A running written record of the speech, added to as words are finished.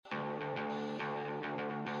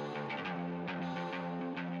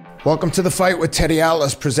Welcome to The Fight with Teddy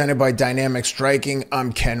Atlas, presented by Dynamic Striking.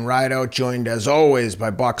 I'm Ken Rideout, joined as always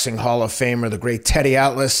by Boxing Hall of Famer, the great Teddy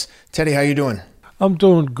Atlas. Teddy, how you doing? I'm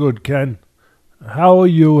doing good, Ken. How are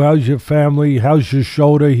you? How's your family? How's your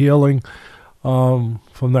shoulder healing from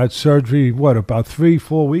that surgery, about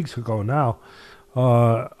 3-4 weeks ago now?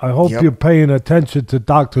 I hope you're paying attention to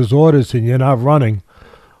doctor's orders and you're not running,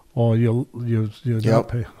 or you're not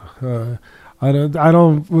paying. I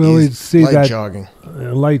don't really see light that. Jogging.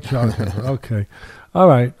 Light jogging. Okay. All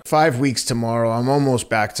right. 5 weeks tomorrow. I'm almost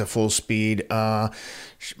back to full speed. My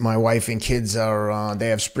wife and kids they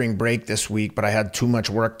have spring break this week, but I had too much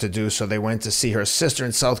work to do, so they went to see her sister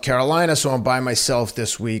in South Carolina, so I'm by myself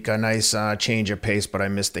this week. A nice change of pace, but I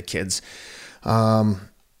miss the kids. I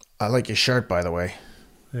like your shirt, by the way.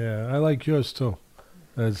 Yeah, I like yours too.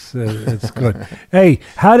 It's good. Hey,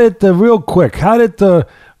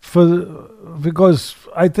 because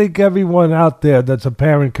I think everyone out there that's a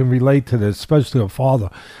parent can relate to this, especially a father.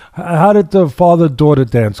 How did the father-daughter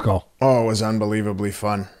dance go? Oh, it was unbelievably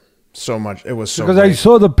fun. So much. It was so Because great. I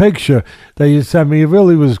saw the picture that you sent me. It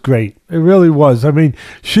really was great. It really was. I mean,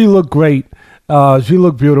 she looked great. She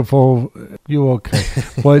looked beautiful. You okay.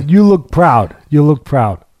 But you look proud. You look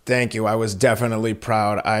proud. Thank you. I was definitely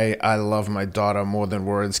proud. I love my daughter more than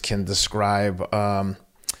words can describe.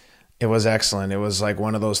 It was excellent. It was like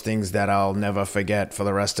one of those things that I'll never forget for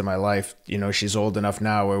the rest of my life. You know, she's old enough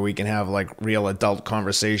now where we can have like real adult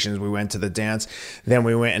conversations. We went to the dance. Then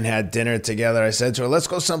we went and had dinner together. I said to her, let's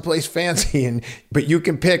go someplace fancy, but you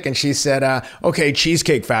can pick. And she said, okay,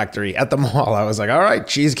 Cheesecake Factory at the mall. I was like, all right,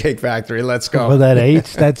 Cheesecake Factory, let's go. For that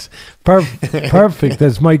age, that's perfect.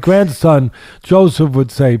 As my grandson, Joseph, would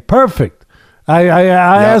say, perfect. I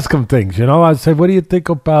ask him things, I say, what do you think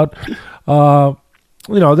about...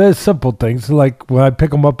 there's simple things like when I pick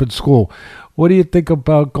them up at school. What do you think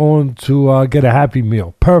about going to get a Happy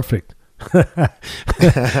Meal? Perfect.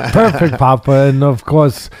 Perfect, Papa. And of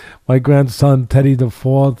course, my grandson, Teddy the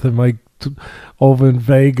Fourth, and over in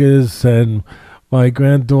Vegas, and my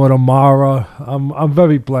granddaughter, Mara. I'm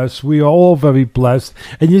very blessed. We are all very blessed.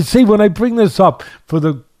 And you see, when I bring this up for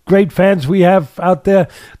the great fans we have out there,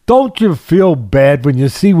 don't you feel bad when you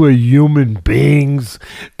see we're human beings?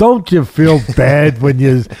 Don't you feel bad when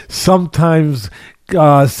you sometimes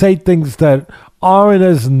say things that aren't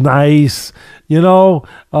as nice?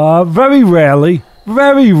 Very rarely,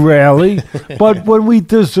 but when we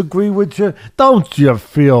disagree with you, don't you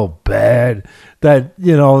feel bad that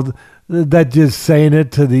that you're saying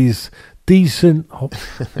it to these decent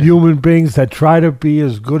human beings that try to be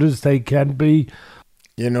as good as they can be?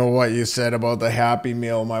 You know what you said about the Happy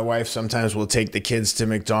Meal? My wife sometimes will take the kids to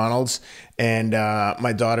McDonald's, and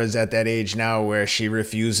my daughter's at that age now where she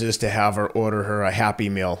refuses to have her order her a Happy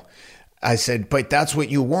Meal. I said, but that's what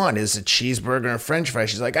you want, is a cheeseburger and french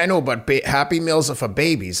fries. She's like, I know, but Happy Meals are for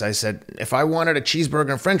babies. I said, if I wanted a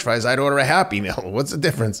cheeseburger and french fries, I'd order a Happy Meal. What's the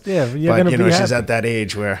difference? Yeah, you're going to be she's happy. at that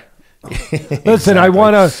age where... Listen, Exactly. I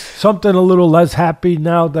want something a little less happy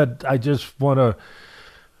now that I just want to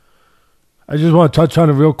touch on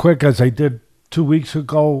it real quick, as I did 2 weeks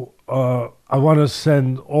ago. I want to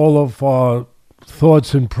send all of our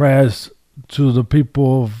thoughts and prayers to the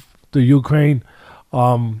people of the Ukraine.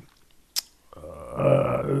 I'm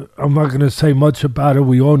not going to say much about it.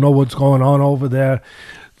 We all know what's going on over there.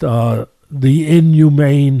 The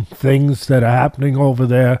inhumane things that are happening over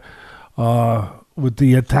there with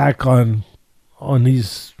the attack on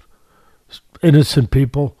these innocent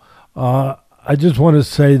people. I just want to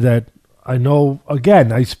say that I know,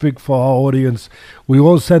 again, I speak for our audience. We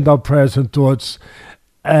all send our prayers and thoughts.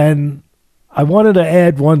 And I wanted to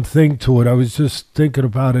add one thing to it. I was just thinking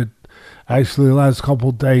about it actually the last couple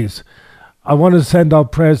of days. I want to send our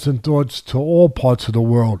prayers and thoughts to all parts of the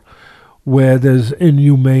world where there's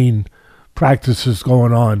inhumane practices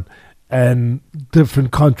going on, and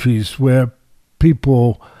different countries where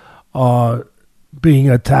people are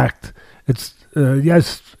being attacked. It's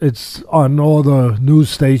it's on all the news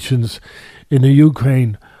stations in the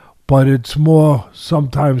Ukraine, but it's more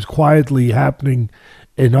sometimes quietly happening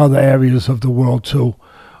in other areas of the world too,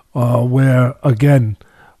 where again,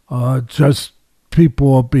 just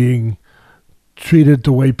people are being treated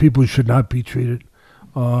the way people should not be treated.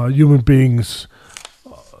 Human beings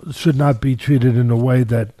should not be treated in the way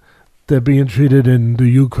that they're being treated in the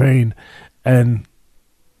Ukraine and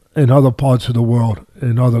in other parts of the world,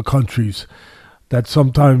 in other countries, that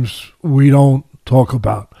sometimes we don't talk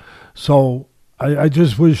about. So I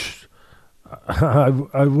just wish,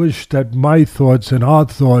 I wish that my thoughts and our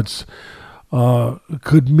thoughts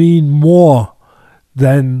could mean more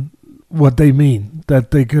than what they mean,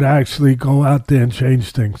 that they could actually go out there and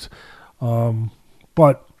change things.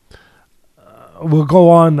 But we'll go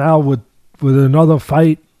on now with another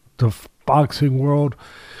fight, the boxing world,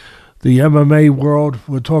 the MMA world.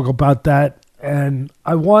 We'll talk about that. And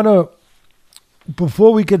I want to,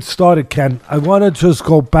 before we get started, Ken, I want to just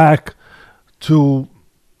go back to,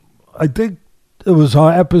 I think it was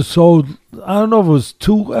our episode, I don't know if it was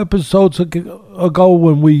 2 episodes ago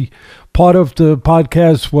when part of the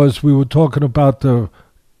podcast was we were talking about the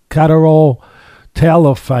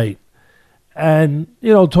Catterall-Taylor fight. And,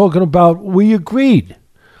 talking about, we agreed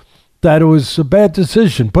that it was a bad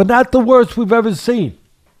decision, but not the worst we've ever seen.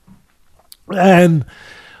 But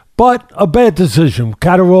a bad decision.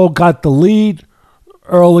 Catterall got the lead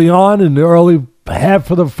early on in the early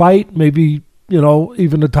half of the fight, maybe,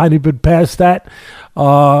 even a tiny bit past that.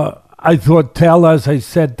 I thought Taylor, as I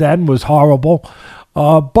said then, was horrible.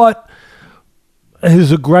 But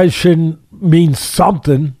his aggression means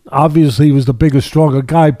something. Obviously, he was the bigger, stronger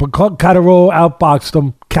guy. But Catterall outboxed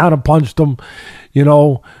him, counterpunched him,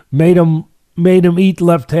 made him eat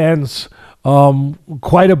left hands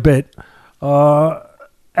quite a bit.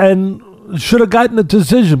 And should have gotten a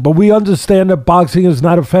decision. But we understand that boxing is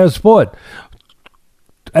not a fast sport.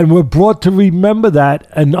 And we're brought to remember that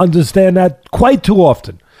and understand that quite too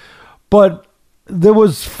often. But there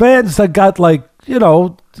was fans that got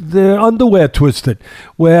their underwear twisted,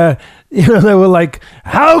 where they were like,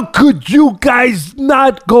 how could you guys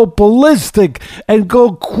not go ballistic and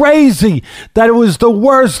go crazy that it was the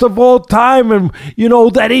worst of all time, and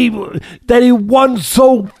that he won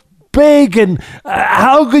so big, and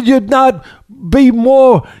how could you not be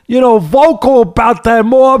more vocal about that,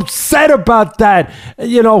 more upset about that?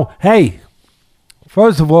 Hey,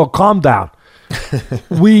 first of all, calm down.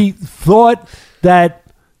 We thought that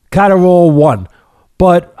Catterall won.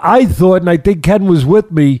 But I thought, and I think Ken was with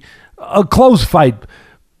me, a close fight,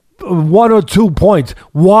 1 or 2 points.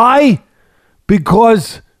 Why?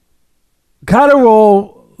 Because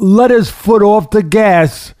Catterall let his foot off the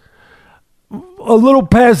gas a little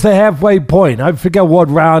past the halfway point. I forget what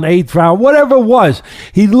round, 8th round, whatever it was.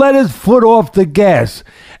 He let his foot off the gas.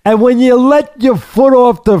 And when you let your foot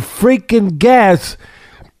off the freaking gas,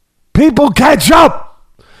 people catch up.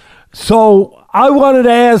 So I wanted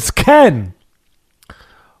to ask Ken,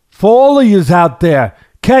 for all of yous out there,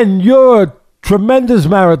 Ken, you're a tremendous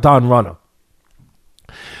marathon runner.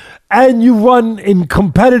 And you run in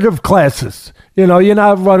competitive classes. You're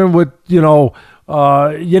not running with, your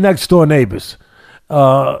next door neighbors.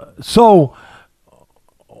 So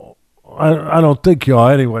I don't think you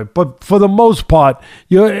are anyway. But for the most part,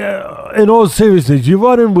 you're, in all seriousness, you're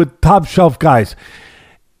running with top shelf guys.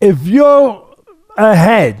 If you're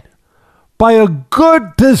ahead by a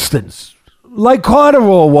good distance, like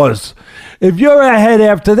Catterall was, if you're ahead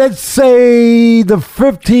after, let's say, the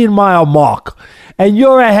 15-mile mark, and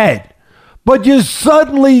you're ahead, but you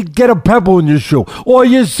suddenly get a pebble in your shoe, or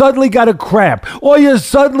you suddenly got a cramp, or you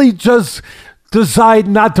suddenly just decide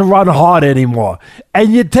not to run hard anymore,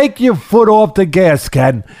 and you take your foot off the gas,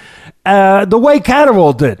 Ken, the way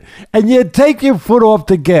Catterall did, and you take your foot off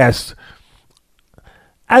the gas,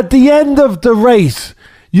 at the end of the race,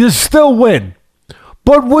 you still win.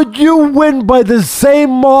 But would you win by the same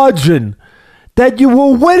margin that you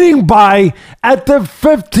were winning by at the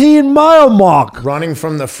 15-mile mark? Running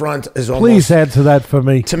from the front is almost... Please answer that for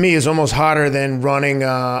me. To me, is almost harder than running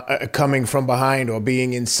coming from behind or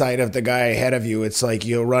being in sight of the guy ahead of you. It's like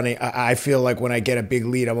you're running... I feel like when I get a big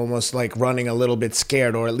lead, I'm almost like running a little bit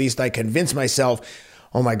scared, or at least I convince myself,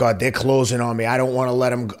 oh my God, they're closing on me. I don't want to let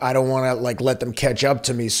them. I don't want to let them catch up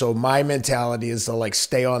to me. So my mentality is to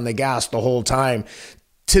stay on the gas the whole time,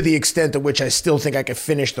 to the extent to which I still think I could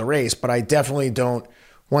finish the race. But I definitely don't.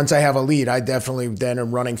 Once I have a lead, I definitely then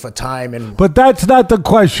am running for time. But that's not the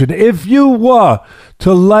question. If you were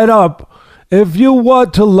to let up, the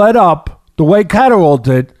way Catterall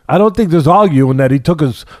did, I don't think there's arguing that he took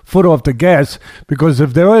his foot off the gas. Because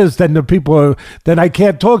if there is, then then I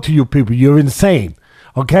can't talk to you people. You're insane.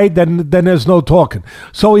 Okay, then there's no talking.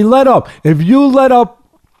 So he let up. If you let up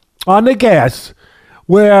on the gas,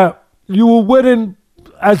 where you were winning,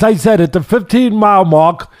 as I said, at the 15-mile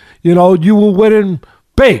mark, you were winning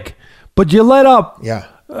big. But you let up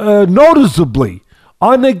noticeably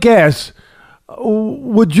on the gas.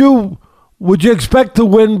 Would you expect to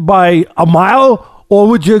win by a mile, or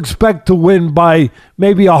would you expect to win by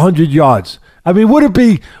maybe 100 yards? I mean, would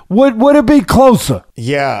it be closer?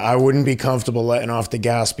 Yeah, I wouldn't be comfortable letting off the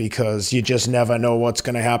gas because you just never know what's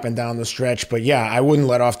going to happen down the stretch. But yeah, I wouldn't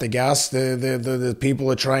let off the gas. The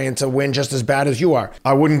people are trying to win just as bad as you are.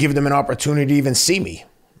 I wouldn't give them an opportunity to even see me.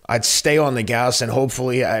 I'd stay on the gas, and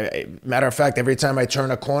hopefully, matter of fact, every time I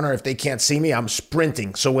turn a corner, if they can't see me, I'm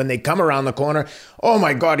sprinting. So when they come around the corner, oh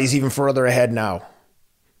my God, he's even further ahead now.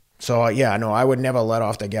 So yeah, no, I would never let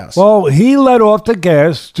off the gas. Well, he let off the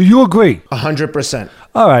gas. Do you agree? 100%.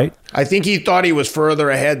 All right. I think he thought he was further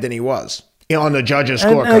ahead than he was on the judges'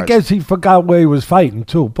 scorecards. And I guess he forgot where he was fighting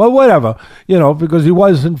too. But whatever, because he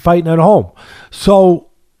wasn't fighting at home. So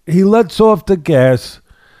he lets off the gas.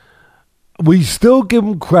 We still give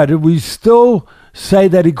him credit. We still say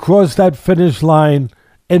that he crossed that finish line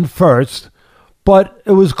in first, but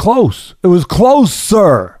it was close. It was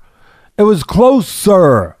closer. It was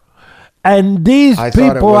closer. And these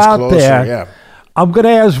people out closer, there, yeah. I'm going to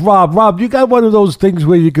ask Rob. Rob, you got one of those things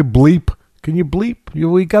where you can bleep? Can you bleep?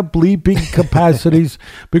 We got bleeping capacities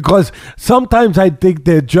because sometimes I think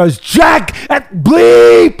they're just Jack at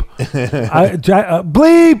bleep.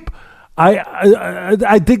 Bleep.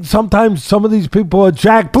 I think sometimes some of these people are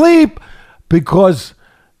Jack Bleep because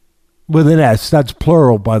with an S. That's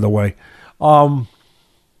plural, by the way. I'm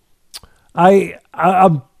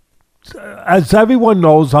as everyone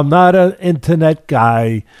knows, I'm not an internet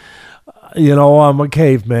guy. I'm a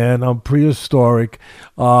caveman. I'm prehistoric.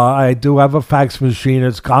 I do have a fax machine.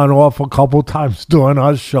 It's gone off a couple times during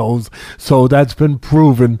our shows, so that's been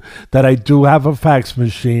proven that I do have a fax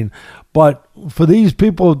machine. But for these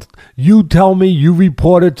people, you tell me, you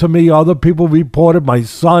reported to me, other people reported, my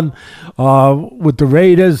son with the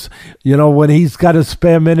Raiders, when he's got a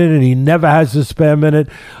spare minute and he never has a spare minute,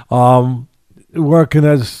 working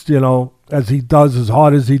as he does, as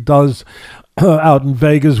hard as he does out in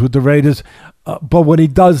Vegas with the Raiders. But when he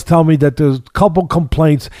does tell me that there's a couple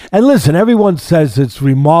complaints, and listen, everyone says it's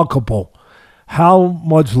remarkable how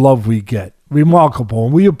much love we get. Remarkable.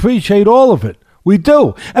 And we appreciate all of it. We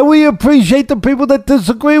do. And we appreciate the people that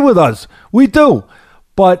disagree with us. We do.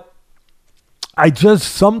 But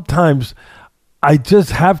sometimes I just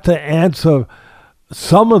have to answer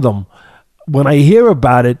some of them when I hear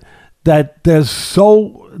about it, that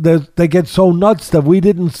they get so nuts that we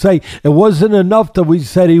didn't say it wasn't enough that we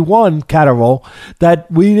said he won, Catterall,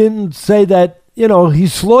 that we didn't say that, he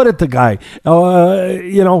slaughtered the guy,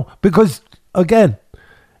 because again,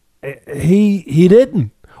 he didn't.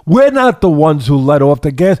 We're not the ones who let off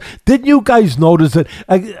the gas. Didn't you guys notice it?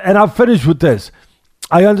 And I'll finish with this.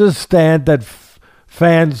 I understand that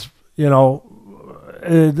fans,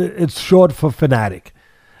 it's short for fanatic.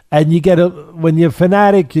 And when you're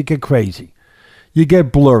fanatic, you get crazy. You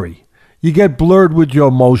get blurry. You get blurred with your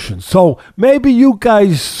emotions. So maybe you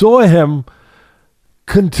guys saw him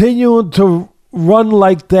continuing to run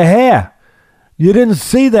like the hare. You didn't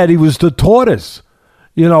see that he was the tortoise,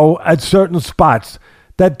 at certain spots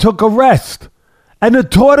that took a rest. And the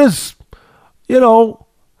tortoise,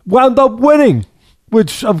 wound up winning,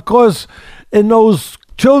 which, of course, in those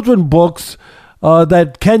children books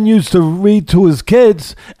that Ken used to read to his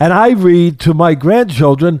kids, and I read to my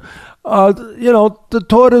grandchildren, the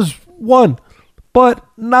tortoise won, but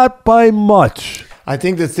not by much. I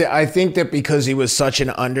think that because he was such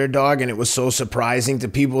an underdog and it was so surprising to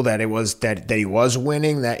people that that he was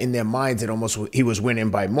winning, that in their minds he was winning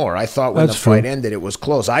by more. I thought when the fight ended it was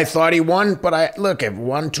close. I thought he won, but it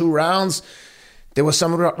won 2 rounds. There were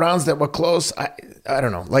some rounds that were close. I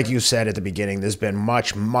don't know. Like you said at the beginning, there's been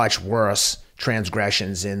much, much worse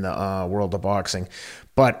transgressions in the world of boxing.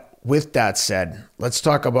 But with that said, let's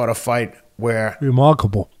talk about a fight where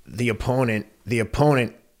remarkable the opponent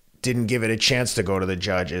didn't give it a chance to go to the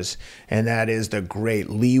judges, and that is the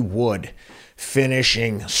great Leigh Wood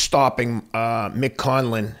stopping Mick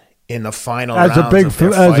Conlan in the final rounds of their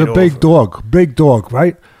fight as a big dog,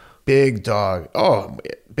 right? Big dog. Oh,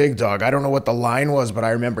 big dog. I don't know what the line was, but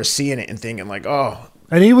I remember seeing it and thinking like, oh.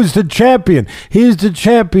 And he was the champion. He's the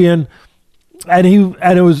champion, and he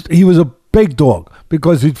was a big dog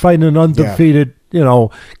because he's fighting an undefeated,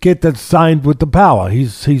 kid that's signed with the power.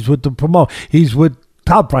 He's with the promote. He's with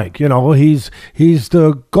Top Rank, he's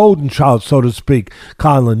the golden child, so to speak.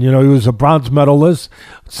 Conlan, he was a bronze medalist,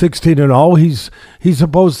 16-0. He's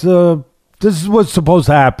supposed to. This is what's supposed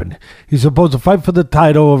to happen. He's supposed to fight for the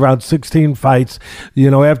title around 16 fights.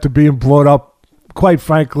 After being brought up, quite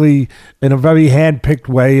frankly, in a very hand-picked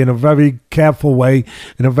way, in a very careful way,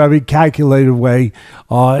 in a very calculated way,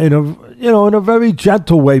 in a very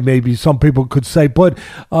gentle way, maybe some people could say, but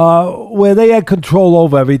where they had control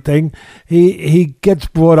over everything, he gets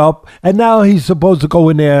brought up, and now he's supposed to go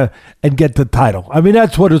in there and get the title. I mean,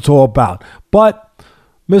 that's what it's all about. But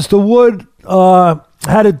Mr. Wood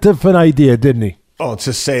had a different idea, didn't he? Oh,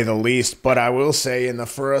 to say the least. But I will say in the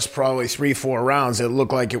first probably 3-4 rounds, it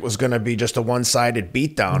looked like it was going to be just a one-sided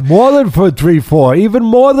beatdown. More than for 3-4, even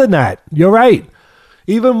more than that. You're right.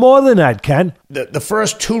 Even more than that, Ken. The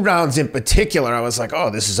first 2 rounds in particular, I was like, oh,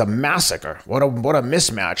 this is a massacre. What a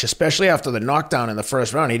mismatch, especially after the knockdown in the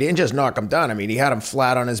first round. He didn't just knock him down. I mean, he had him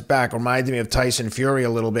flat on his back. Reminded me of Tyson Fury a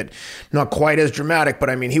little bit. Not quite as dramatic, but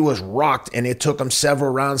I mean, he was rocked, and it took him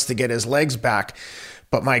several rounds to get his legs back.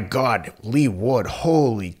 But my God, Leigh Wood,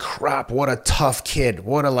 holy crap, what a tough kid.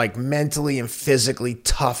 What a mentally and physically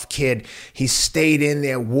tough kid. He stayed in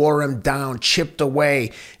there, wore him down, chipped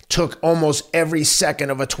away. Took almost every second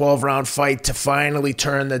of a 12-round fight to finally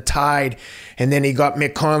turn the tide. And then he got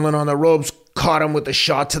Mick Conlan on the ropes, caught him with a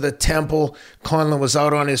shot to the temple. Conlan was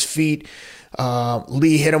out on his feet.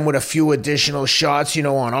 Leigh hit him with a few additional shots,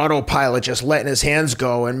 on autopilot, just letting his hands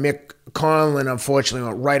go. And Mick Conlan, unfortunately,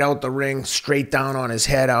 went right out the ring, straight down on his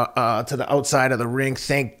head to the outside of the ring.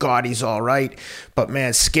 Thank God he's all right. But,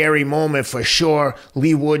 man, scary moment for sure.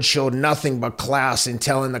 Leigh Wood showed nothing but class in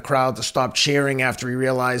telling the crowd to stop cheering after he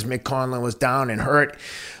realized Mick Conlan was down and hurt.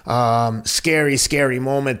 Scary, scary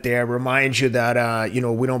moment there. Reminds you that,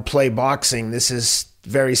 we don't play boxing. This is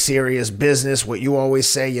very serious business. What you always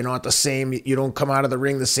say, you're not the same. You don't come out of the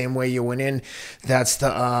ring the same way you went in. That's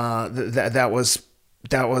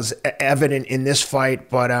that was evident in this fight.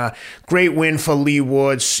 But great win for Leigh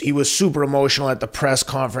Woods. He was super emotional at the press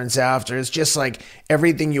conference after. It's just like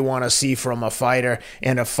everything you want to see from a fighter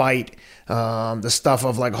and a fight. The stuff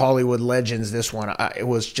of Hollywood legends. This one, it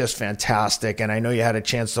was just fantastic. And I know you had a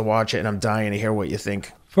chance to watch it, and I'm dying to hear what you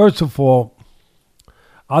think. First of all,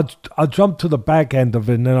 I'll jump to the back end of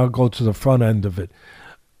it, and then I'll go to the front end of it,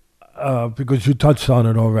 because you touched on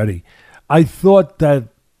it already. I thought that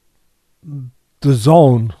the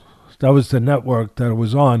Zone, that was the network that it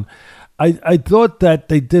was on, I thought that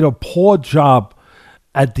they did a poor job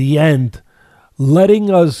at the end,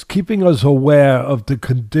 keeping us aware of the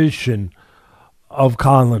condition of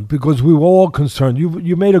Conlan, because we were all concerned.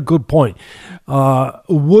 You made a good point.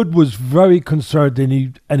 Wood was very concerned,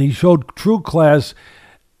 and he showed true class.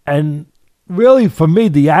 And really, for me,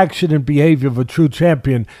 the action and behavior of a true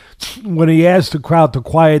champion, when he asked the crowd to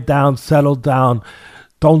quiet down, settle down,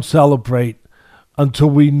 don't celebrate until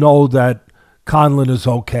we know that Conlan is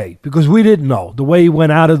okay. Because we didn't know. The way he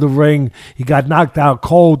went out of the ring, he got knocked out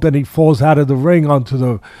cold, then he falls out of the ring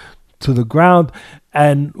onto the ground,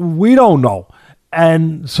 and we don't know.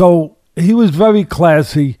 And so he was very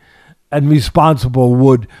classy and responsible,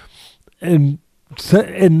 Wood, and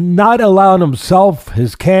not allowing himself,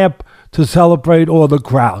 his camp, to celebrate, or the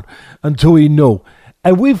crowd, until he knew.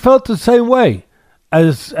 And we felt the same way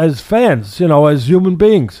as fans, as human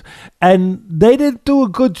beings. And they didn't do a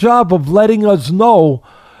good job of letting us know,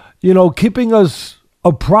 keeping us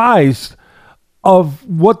apprised of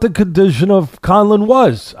what the condition of Conlan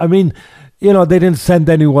was. I mean, they didn't send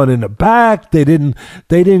anyone in the back. They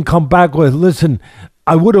didn't come back with, listen,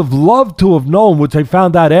 I would have loved to have known, which I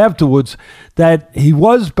found out afterwards, that he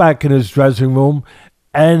was back in his dressing room,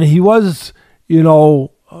 and he was, he was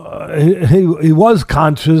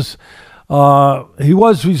conscious. He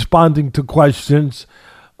was responding to questions.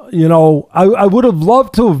 I would have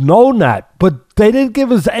loved to have known that, but they didn't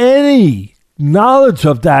give us any knowledge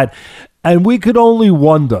of that, and we could only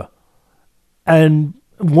wonder and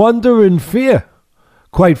fear,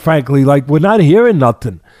 quite frankly. We're not hearing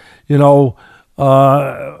nothing,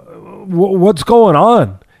 what's going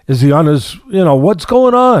on? Is he on his, what's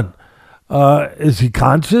going on? Is he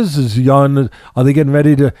conscious? Are they getting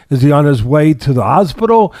ready to, is he on his way to the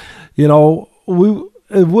hospital? It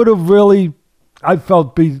would have really, I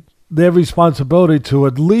felt, be their responsibility to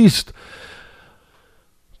at least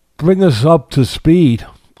bring us up to speed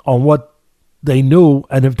on what they knew.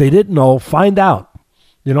 And if they didn't know, find out.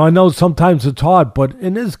 I know sometimes it's hard, but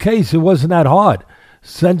in this case, it wasn't that hard.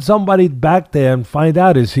 Send somebody back there and find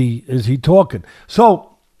out, is he talking?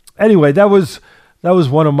 So anyway, that was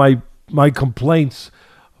one of my complaints,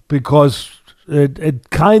 because it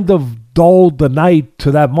kind of dulled the night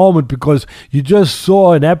to that moment, because you just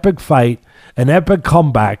saw an epic fight, an epic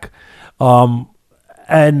comeback,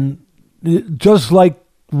 and just like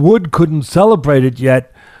Wood couldn't celebrate it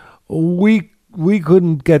yet, we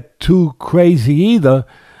couldn't get too crazy either,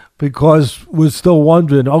 because we're still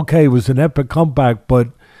wondering, okay, it was an epic comeback, but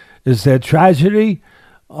is there tragedy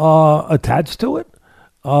attached to it?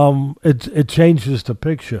 It changes the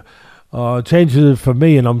picture. Changes it for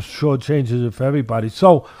me, and I'm sure it changes it for everybody.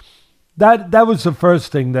 So that was the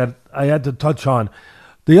first thing that I had to touch on.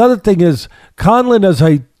 The other thing is, Conlan, as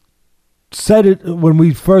I said it when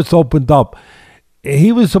we first opened up,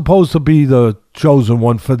 he was supposed to be the chosen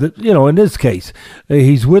one for the, in this case.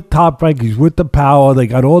 He's with Top Rank, he's with the power, they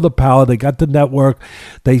got all the power, they got the network,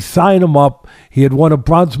 they signed him up. He had won a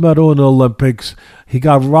bronze medal in the Olympics. He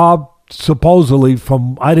got robbed supposedly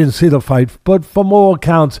I didn't see the fight, but from all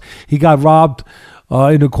accounts, he got robbed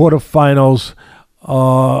in the quarterfinals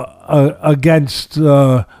against,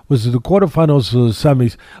 was it the quarterfinals or the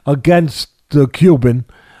semis, against the Cuban.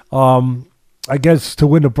 I guess to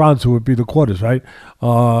win the bronze, it would be the quarters, right?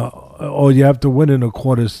 Or you have to win in the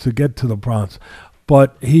quarters to get to the bronze.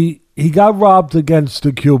 But he got robbed against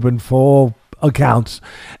the Cuban for all accounts.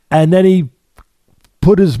 And then he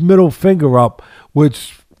put his middle finger up,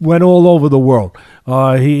 which went all over the world.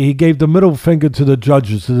 He gave the middle finger to the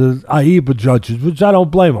judges, to the AIBA judges, which I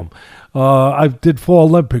don't blame him. I did 4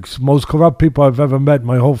 Olympics, most corrupt people I've ever met in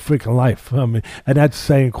my whole freaking life. I mean, and that's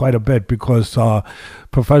saying quite a bit because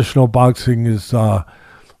professional boxing is not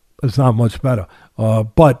much better.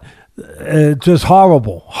 But just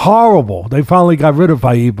horrible. They finally got rid of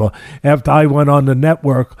AIBA after I went on the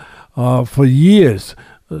network for years,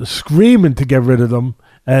 screaming to get rid of them.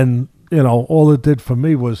 And, you know, all it did for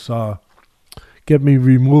me was get me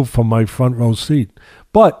removed from my front row seat.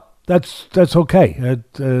 But that's okay.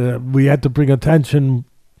 We had to bring attention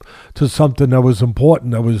to something that was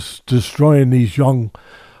important, that was destroying these young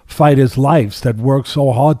fighters' lives that work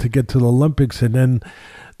so hard to get to the Olympics, and then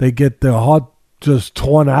they get their heart just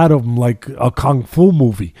torn out of them like a kung fu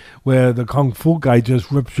movie where the kung fu guy just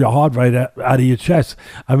rips your heart right out of your chest.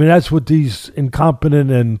 I mean, that's what these incompetent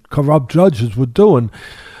and corrupt judges were doing.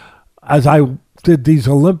 As I did these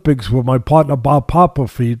Olympics with my partner Bob Popper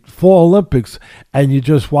for 4 Olympics, and you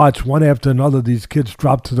just watch one after another these kids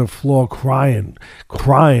drop to the floor crying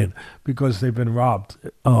because they've been robbed.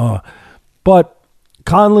 But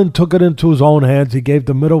Conlan took it into his own hands. He gave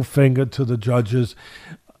the middle finger to the judges.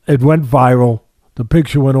 It went viral. The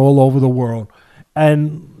picture went all over the world.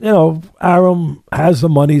 And, you know, Arum has the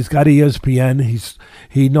money. He's got ESPN.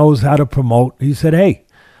 He knows how to promote. He said, hey,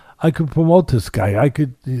 I could promote this guy.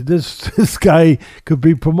 This guy could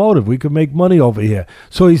be promoted. We could make money over here.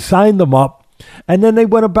 So he signed them up, and then they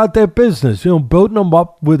went about their business, you know, building them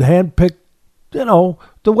up with handpicked, you know,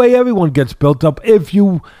 the way everyone gets built up. If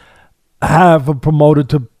you have a promoter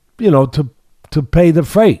to pay the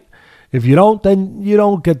freight. If you don't, then you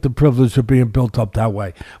don't get the privilege of being built up that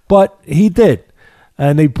way. But he did,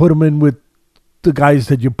 and they put him in with the guys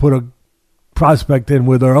that you put a prospect in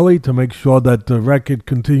with early to make sure that the record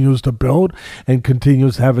continues to build and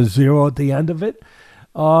continues to have a 0 at the end of it.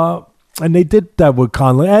 And they did that with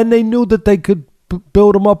Conlan. And they knew that they could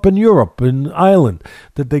build him up in Europe, in Ireland,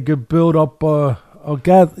 that they could build up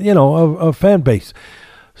a fan base.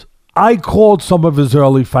 I called some of his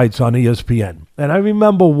early fights on ESPN. And I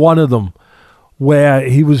remember one of them where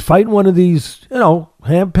he was fighting one of these, you know,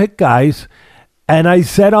 hand-picked guys. And I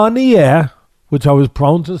said on the air, which I was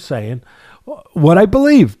prone to saying, what I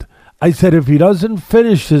believed. I said, if he doesn't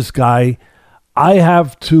finish this guy, I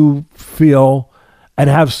have to feel and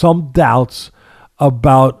have some doubts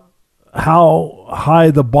about how high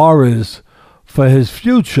the bar is for his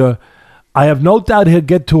future. I have no doubt he'll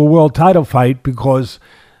get to a world title fight because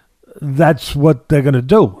that's what they're going to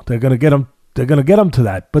do. They're going to get him. They're going to get him to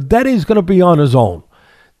that. But then he's going to be on his own.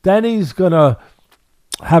 Then he's going to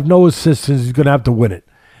have no assistance. He's going to have to win it.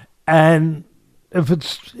 And if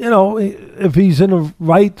it's, you know, if he's in the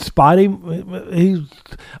right spot, he's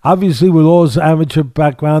obviously with all his amateur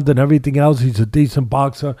background and everything else, he's a decent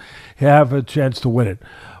boxer. He'll have a chance to win it.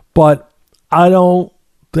 But I don't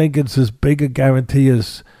think it's as big a guarantee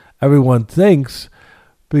as everyone thinks,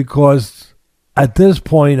 because at this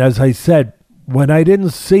point, as I said, when I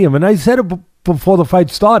didn't see him, and I said it before the fight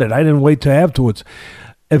started, I didn't wait till afterwards.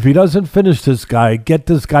 If he doesn't finish this guy, get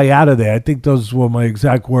this guy out of there. I think those were my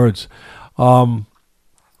exact words.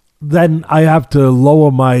 Then I have to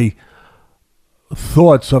lower my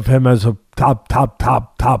thoughts of him as a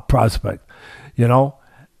top prospect, you know?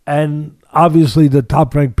 And obviously the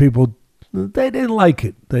top-ranked people, they didn't like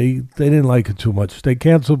it. They didn't like it too much. They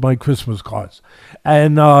canceled my Christmas cards.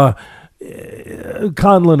 And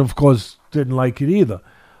Conlan, of course, didn't like it either.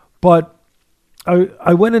 But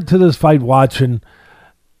I went into this fight watching,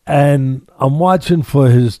 and I'm watching for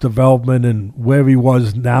his development and where he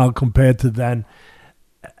was now compared to then.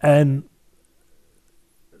 And,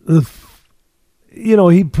 you know,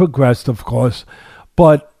 he progressed, of course,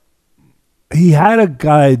 but he had a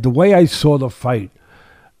guy, the way I saw the fight,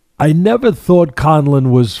 I never thought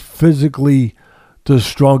Conlan was physically the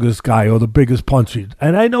strongest guy or the biggest puncher.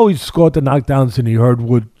 And I know he scored the knockdowns and he hurt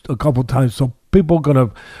Wood a couple times, so people are going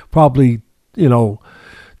to probably, you know,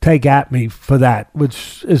 take at me for that,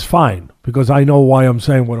 which is fine, because I know why I'm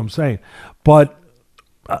saying what I'm saying. But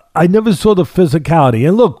I never saw the physicality.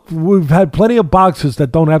 And look, we've had plenty of boxers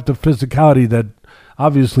that don't have the physicality that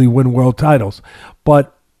obviously win world titles.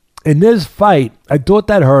 But in this fight, I thought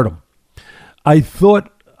that hurt him. I thought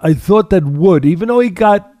that Wood, even though he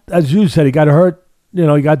got, as you said, he got hurt,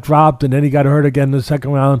 he got dropped and then he got hurt again in the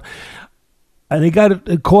second round. And he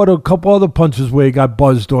caught a couple other punches where he got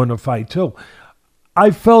buzzed during the fight too.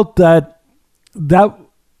 I felt that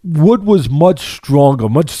Wood was much stronger,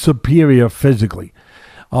 much superior physically.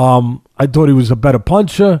 I thought he was a better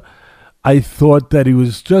puncher. I thought that he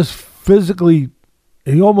was just physically,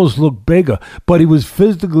 he almost looked bigger, but he was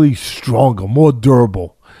physically stronger, more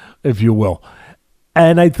durable, if you will.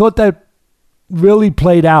 And I thought that really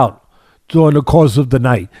played out during the course of the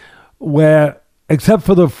night, where, except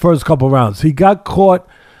for the first couple rounds, he got caught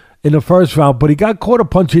in the first round, but he got caught a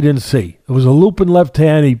punch he didn't see. It was a looping left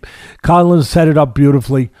hand. Conlan set it up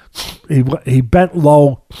beautifully. He bent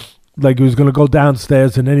low, like he was going to go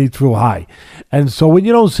downstairs, and then he threw high. And so when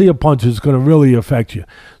you don't see a punch, it's going to really affect you.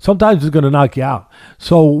 Sometimes it's going to knock you out.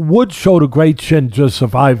 So Wood showed a great chin just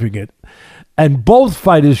surviving it. And both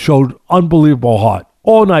fighters showed unbelievable heart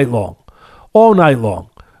all night long. All night long.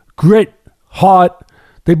 Grit, heart.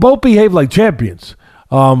 They both behaved like champions,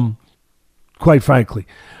 quite frankly.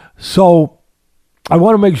 So I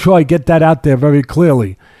want to make sure I get that out there very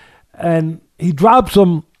clearly. And he drops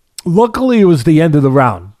him. Luckily, it was the end of the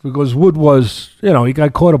round because Wood was, he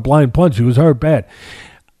got caught a blind punch. He was hurt bad.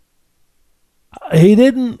 He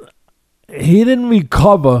didn't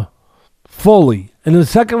recover fully. In the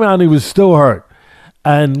second round, he was still hurt.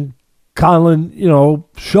 And Conlan,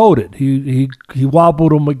 showed it. He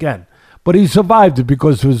wobbled him again. But he survived it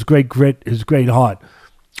because of his great grit, his great heart.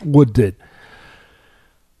 Wood did.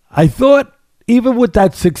 I thought, even with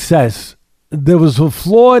that success, there was a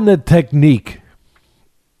flaw in the technique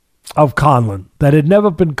of Conlan that had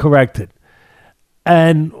never been corrected.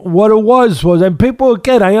 And what it was, and people,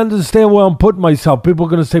 again, I understand where I'm putting myself. People are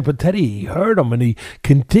going to say, but Teddy, he hurt him and he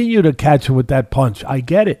continued to catch him with that punch. I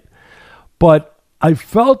get it. But I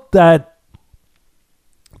felt that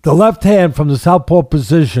the left hand from the southpaw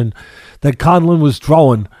position that Conlan was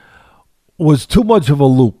throwing was too much of a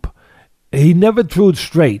loop. He never threw it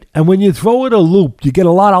straight. And when you throw it a loop, you get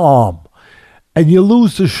a lot of arm. And you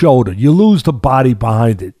lose the shoulder. You lose the body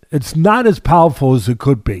behind it. It's not as powerful as it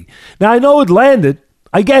could be. Now, I know it landed.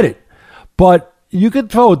 I get it. But you can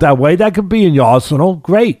throw it that way. That could be in your arsenal.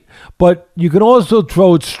 Great. But you can also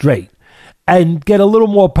throw it straight and get a little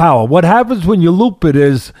more power. What happens when you loop it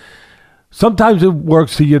is sometimes it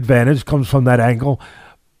works to your advantage, comes from that angle.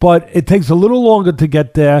 But it takes a little longer to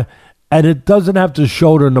get there. And it doesn't have the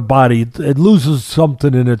shoulder in the body. It loses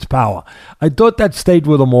something in its power. I thought that stayed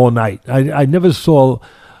with him all night. I never saw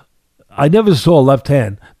a left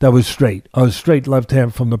hand that was straight. A straight left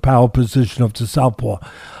hand from the power position of the southpaw.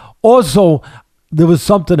 Also, there was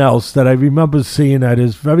something else that I remember seeing at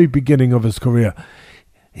his very beginning of his career.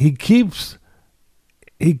 He keeps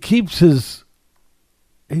his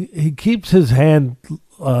hand,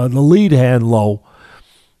 the lead hand, low.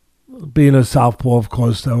 Being a southpaw, of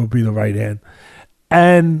course, that would be the right hand.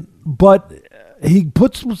 But he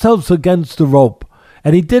puts himself against the rope,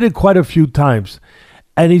 and he did it quite a few times.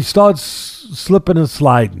 And he starts slipping and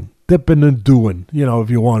sliding, dipping and doing, if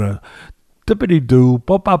you want to. Dippity-doo,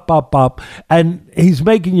 pop, pop, pop, pop. And he's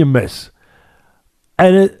making you miss.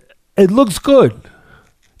 And it looks good.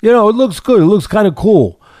 It looks good. It looks kind of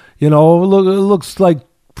cool. It looks like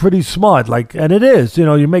pretty smart, and it is.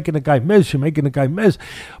 You're making the guy miss.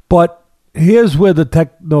 But here's where the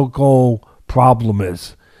technical problem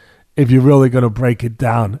is, if you're really going to break it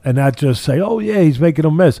down, and not just say, oh yeah, he's making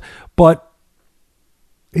a miss, but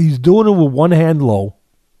he's doing it with one hand low,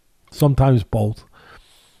 sometimes both.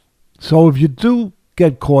 So if you do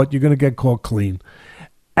get caught, you're going to get caught clean.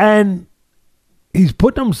 And he's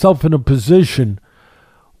putting himself in a position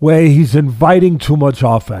where he's inviting too much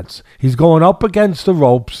offense. He's going up against the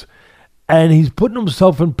ropes, and he's putting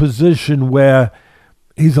himself in position where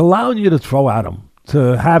he's allowing you to throw at him,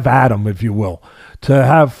 to have at him, if you will, to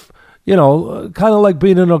have, kind of like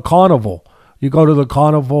being in a carnival. You go to the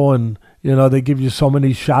carnival, and they give you so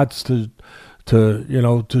many shots to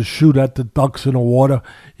shoot at the ducks in the water,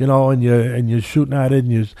 and you're shooting at it,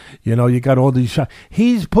 and you got all these shots.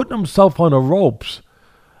 He's putting himself on the ropes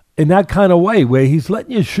in that kind of way, where he's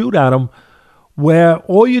letting you shoot at him, where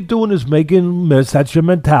all you're doing is making him miss. That's your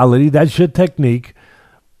mentality. That's your technique.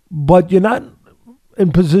 But you're not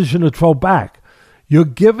in position to throw back. You're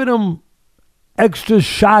giving him extra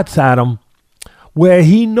shots at him where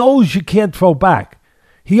he knows you can't throw back.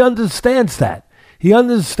 He understands that.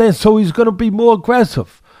 So he's going to be more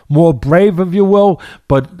aggressive, more brave, if you will.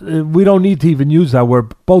 But we don't need to even use that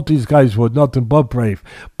word. Both these guys were nothing but brave.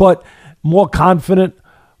 But more confident,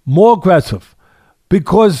 more aggressive,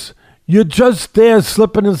 because you're just there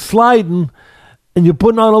slipping and sliding, and you're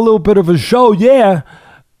putting on a little bit of a show, yeah,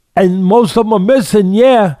 and most of them are missing,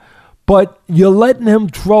 yeah, but you're letting him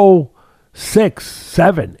throw 6,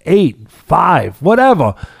 7, 8, 5,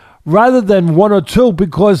 whatever, rather than 1 or 2,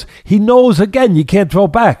 because he knows, again, you can't throw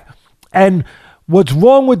back. And what's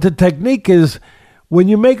wrong with the technique is when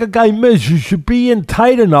you make a guy miss, you should be in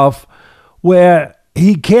tight enough where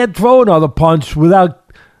he can't throw another punch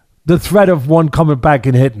without the threat of one coming back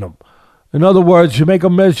and hitting him. In other words, you make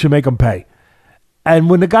him miss, you make him pay. And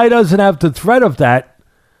when the guy doesn't have the threat of that,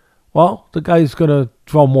 well, the guy's going to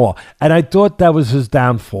throw more. And I thought that was his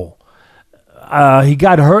downfall. He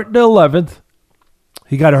got hurt in the 11th.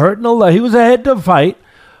 He was ahead to fight,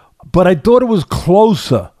 but I thought it was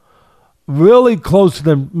closer, really closer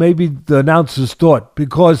than maybe the announcers thought,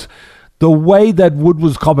 because the way that Wood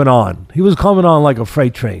was coming on, he was coming on like a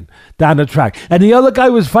freight train down the track. And the other guy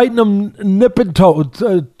was fighting him nip and toe,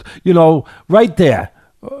 right there,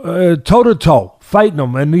 toe-to-toe, fighting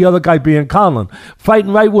him, and the other guy being Conlan,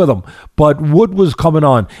 fighting right with him. But Wood was coming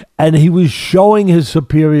on, and he was showing his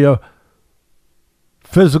superior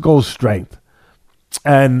physical strength.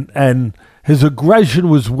 And his aggression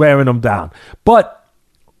was wearing him down. But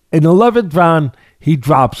in the 11th round, he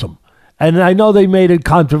drops him. And I know they made it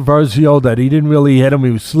controversial that he didn't really hit him.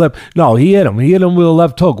 He was slipped. No, he hit him. He hit him with a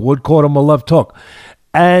left hook. Wood caught him a left hook.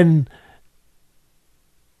 And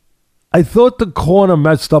I thought the corner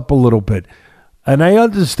messed up a little bit. And I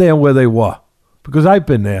understand where they were, because I've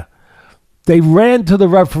been there. They ran to the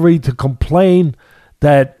referee to complain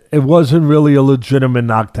that it wasn't really a legitimate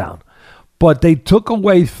knockdown. But they took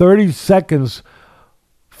away 30 seconds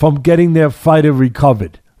from getting their fighter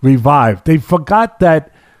revived. They forgot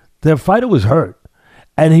that their fighter was hurt.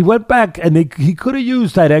 And he went back, and he could have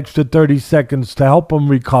used that extra 30 seconds to help him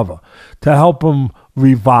recover, to help him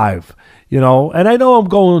revive, And I know I'm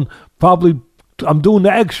doing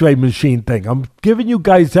the x-ray machine thing. I'm giving you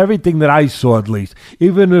guys everything that I saw, at least,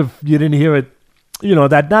 even if you didn't hear it,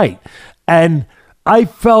 that night. And I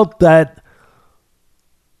felt that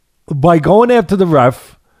by going after the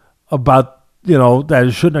ref about, that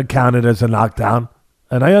it shouldn't have counted as a knockdown,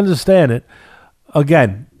 and I understand it,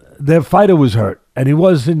 again, their fighter was hurt, and he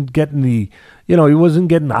wasn't getting the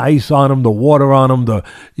ice on him, the water on him, the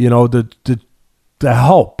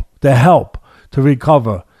help to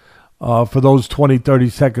recover for those 20, 30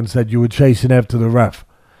 seconds that you were chasing after the ref.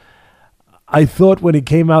 I thought when he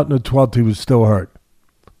came out in the 12th, he was still hurt.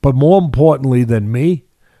 But more importantly than me,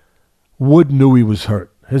 Wood knew he was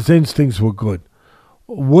hurt. His instincts were good.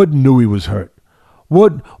 Wood knew he was hurt.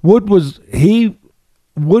 Wood was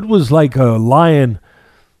like a lion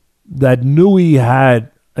that knew he had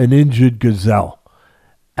an injured gazelle,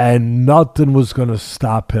 and nothing was going to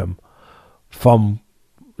stop him from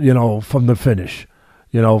the finish,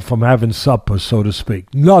 from having supper, so to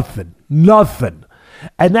speak. Nothing.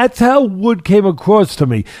 And that's how Wood came across to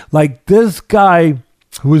me. Like this guy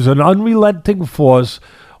who was an unrelenting force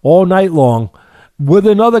all night long, with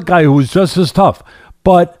another guy who was just as tough.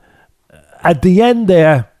 But at the end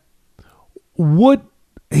there, Wood,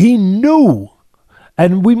 he knew,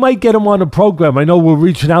 and we might get him on the program. I know we're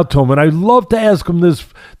reaching out to him, and I'd love to ask him this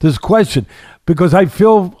question, because I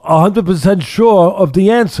feel 100% sure of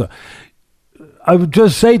the answer. I would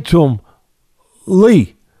just say to him,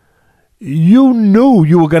 Leigh, you knew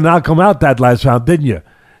you were going to knock him out that last round, didn't you?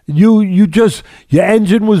 Your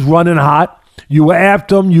engine was running hot. You were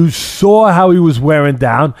after him. You saw how he was wearing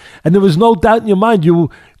down. And there was no doubt in your mind you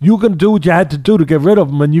were going to do what you had to do to get rid of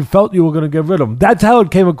him, and you felt you were going to get rid of him. That's how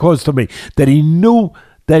it came across to me, that he knew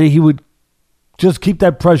that he would just keep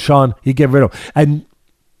that pressure on, he'd get rid of him. And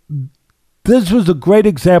this was a great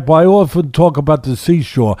example. I often talk about the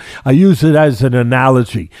seashore. I use it as an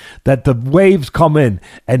analogy, that the waves come in,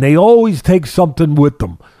 and they always take something with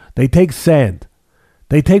them. They take sand.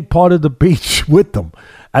 They take part of the beach with them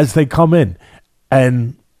as they come in.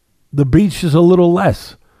 And the beach is a little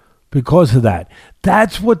less because of that.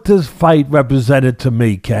 That's what this fight represented to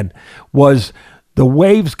me, Ken, was the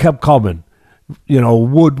waves kept coming.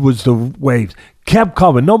 Wood was the waves. Kept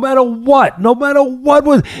coming, no matter what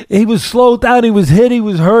he was slowed down, he was hit, he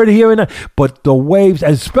was hurt here and there. But the waves,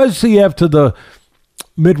 especially after the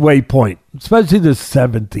midway point, especially the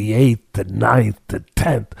 7th, the 8th, the 9th, the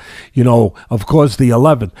 10th, of course the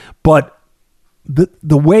 11th. But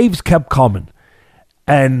the waves kept coming.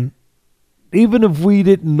 And even if we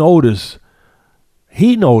didn't notice,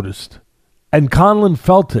 he noticed. And Conlan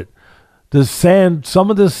felt it. The sand, some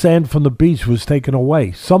of the sand from the beach was taken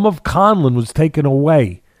away. Some of Conlan was taken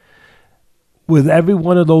away with every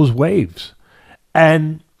one of those waves.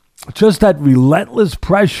 And just that relentless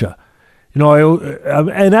pressure. And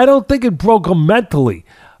I don't think it broke him mentally.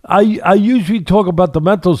 I usually talk about the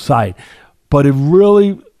mental side, but it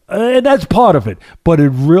really, and that's part of it, but it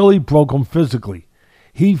really broke him physically.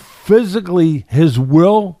 He physically, his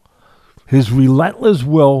will, his relentless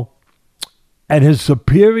will, and his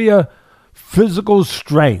superior physical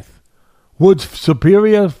strength, Wood's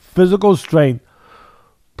superior physical strength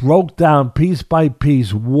broke down piece by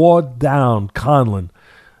piece, wore down Conlan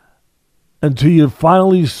until you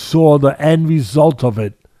finally saw the end result of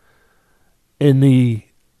it in the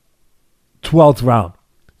 12th round.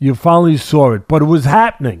 You finally saw it, but it was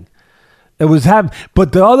happening. It was happening.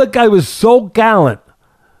 But the other guy was so gallant,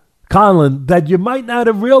 Conlan, that you might not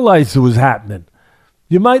have realized it was happening.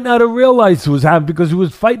 You might not have realized it was happening because he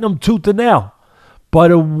was fighting him tooth and nail. But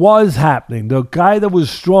it was happening. The guy that was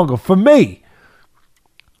stronger, for me,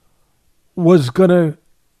 was gonna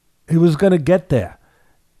get there.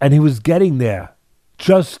 And he was getting there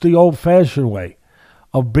just the old-fashioned way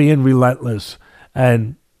of being relentless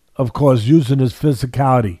and, of course, using his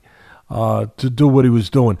physicality to do what he was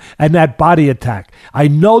doing. And that body attack. I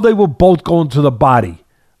know they were both going to the body.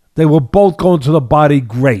 They were both going to the body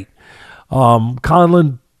great.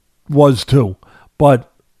 Conlan was too. But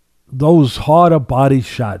those harder body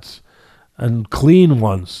shots and clean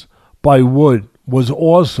ones by Wood was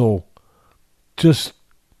also just,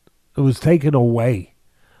 it was taken away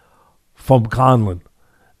from Conlan.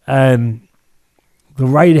 And the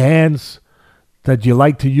right hands that you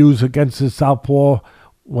like to use against the southpaw,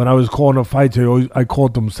 when I was calling the fights, I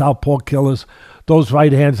called them southpaw killers. Those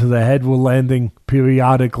right hands to the head were landing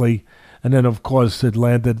periodically. And then, of course, it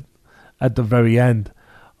landed at the very end,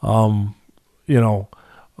 where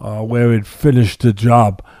it finished the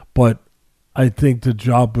job. But I think the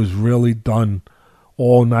job was really done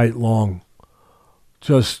all night long.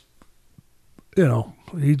 Just,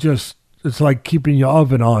 it's like keeping your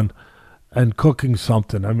oven on and cooking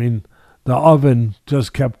something. I mean, the oven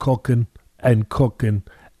just kept cooking and cooking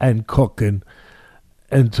and cooking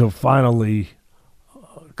until finally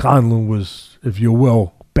Conlan was, if you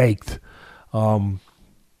will, baked. And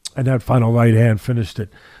that final right hand finished it.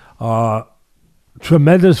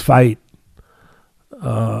 Tremendous fight.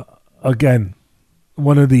 Again,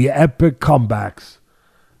 one of the epic comebacks.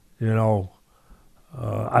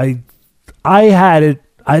 I had it.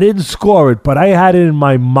 I didn't score it, but I had it in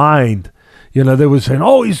my mind. They were saying,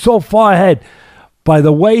 oh, he's so far ahead. By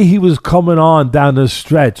the way he was coming on down the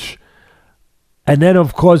stretch. And then,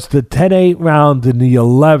 of course, the 10-8 round in the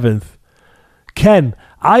 11th. Ken,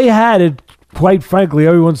 I had it, quite frankly,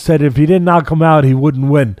 everyone said if he didn't knock him out, he wouldn't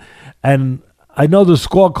win. And I know the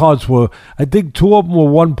scorecards were, I think two of them were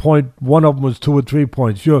 1 point, one of them was 2 or 3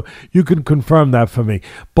 points. You can confirm that for me.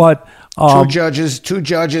 But two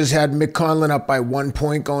judges had Mick Conlan up by 1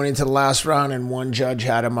 point going into the last round, and one judge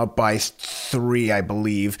had him up by 3, I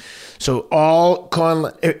believe. So all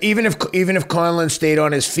Conlan, even if Conlan stayed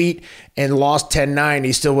on his feet and lost 10-9,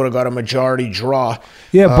 he still would have got a majority draw.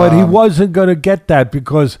 Yeah, but he wasn't going to get that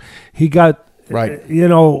because he got, right.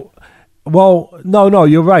 Well, no,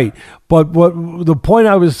 you're right. But what the point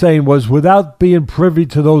I was saying was, without being privy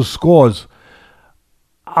to those scores,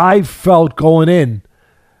 I felt going in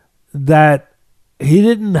that he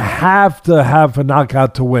didn't have to have a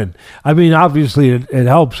knockout to win. I mean, obviously it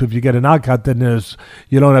helps if you get a knockout, then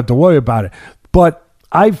you don't have to worry about it. But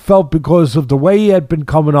I felt because of the way he had been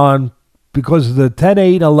coming on, because of the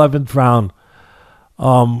 10-8 11th round,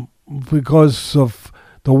 because of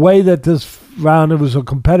the way that this round, it was a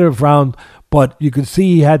competitive round, but you could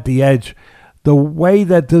see he had the edge. The way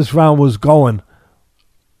that this round was going,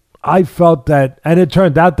 I felt that, and it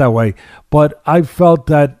turned out that way, but I felt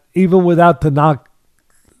that even without the knockout,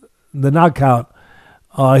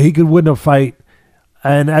 he could win the fight.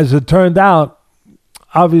 And as it turned out,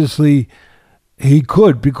 obviously he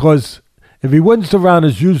could, because if he wins the round,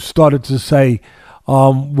 as you started to say,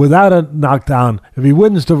 without a knockdown, if he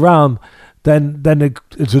wins the round, then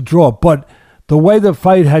it's a draw. But the way the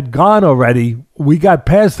fight had gone already, we got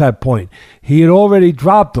past that point. He had already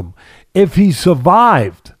dropped him. If he had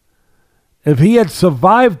survived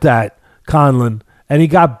that, Conlan, and he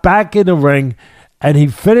got back in the ring and he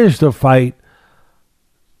finished the fight,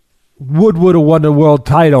 Wood would have won the world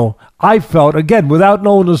title. I felt, again, without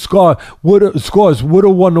knowing the scores, would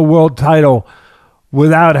have won the world title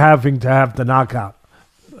without having to have the knockout.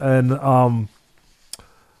 And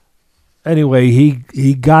anyway,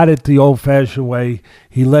 he got it the old-fashioned way.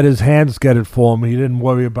 He let his hands get it for him. He didn't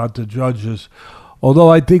worry about the judges. Although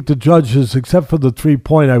I think the judges, except for the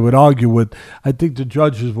 3-point I would argue with, I think the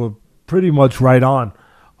judges were pretty much right on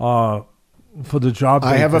for the job.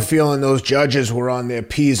 I have a feeling those judges were on their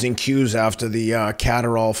P's and Q's after the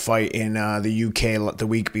Catterall fight in the UK the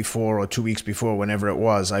week before or 2 weeks before, whenever it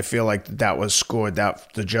was. I feel like that was scored,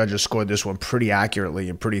 that the judges scored this one pretty accurately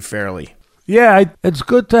and pretty fairly. Yeah, it's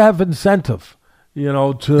good to have incentive,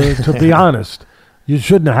 to be honest. You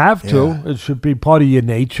shouldn't have to. Yeah. It should be part of your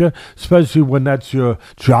nature, especially when that's your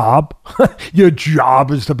job. Your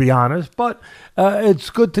job is to be honest. But it's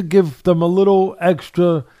good to give them a little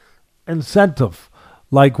extra incentive.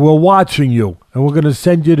 Like, we're watching you, and we're going to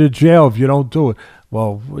send you to jail if you don't do it.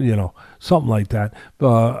 Well, something like that.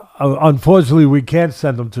 Unfortunately, we can't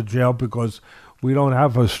send them to jail because we don't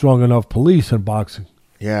have a strong enough police in boxing.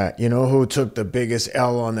 Yeah, you know who took the biggest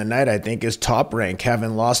L on the night, I think, is Top Rank,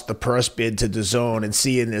 having lost the purse bid to DAZN and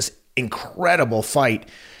seeing this incredible fight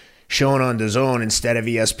shown on DAZN instead of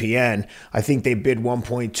ESPN. I think they bid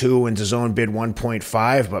 1.2 and DAZN bid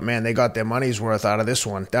 1.5, but man, they got their money's worth out of this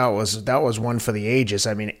one. That was one for the ages.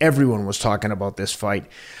 I mean, everyone was talking about this fight.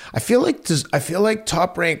 I feel like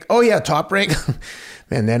Top Rank. Oh yeah, Top Rank.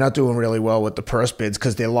 Man, they're not doing really well with the purse bids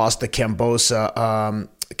because they lost the Kambosa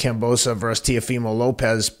versus Teofimo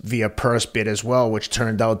Lopez via purse bid as well, which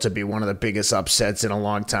turned out to be one of the biggest upsets in a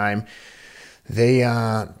long time. They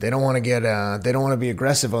don't want to be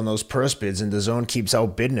aggressive on those purse bids, and DAZN keeps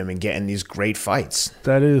outbidding them and getting these great fights.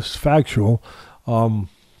 That is factual.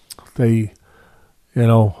 They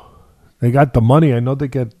got the money. I know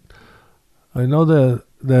they're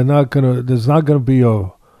not gonna. There's not gonna be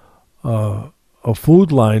a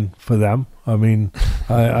food line for them. I mean,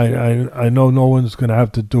 I know no one's going to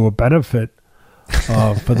have to do a benefit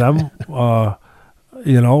for them. I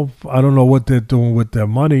don't know what they're doing with their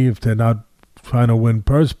money if they're not trying to win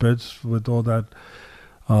purse bids with all that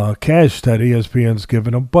cash that ESPN's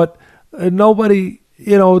giving them. But nobody,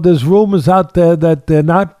 there's rumors out there that they're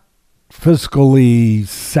not fiscally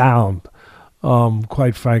sound,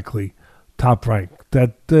 quite frankly, Top Rank.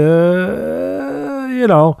 That,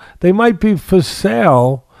 they might be for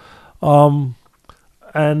sale.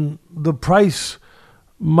 And the price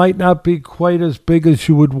might not be quite as big as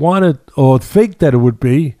you would want it or think that it would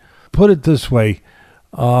be. Put it this way,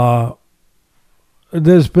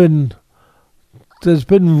 there's been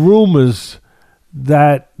rumors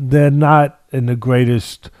that they're not in the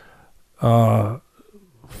greatest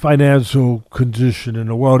financial condition in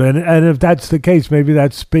the world, and if that's the case, maybe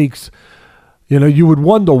that speaks. You would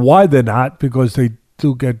wonder why they're not, because they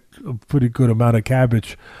do get a pretty good amount of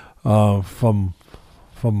cabbage from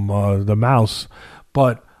the mouse,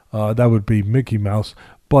 but that would be Mickey Mouse.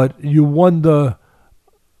 But you wonder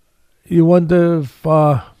if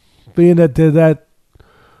being that they're that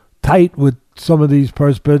tight with some of these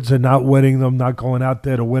purse bids and not winning them, not going out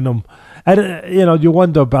there to win them, and you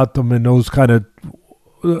wonder about them in those kind of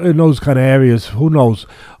areas. Who knows?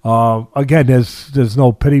 Again, there's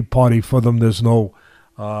no pity party for them. There's no.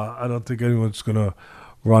 I don't think anyone's gonna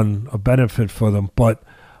run a benefit for them, but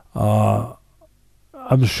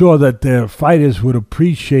I'm sure that their fighters would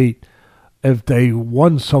appreciate if they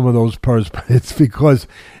won some of those purse bids, because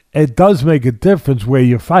it does make a difference where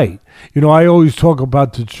you fight. I always talk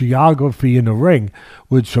about the geography in the ring,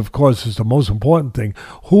 which of course is the most important thing.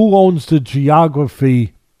 Who owns the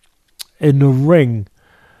geography in the ring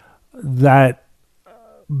that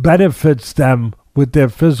benefits them with their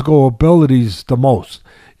physical abilities the most?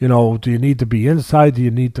 Do you need to be inside? Do you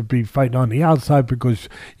need to be fighting on the outside because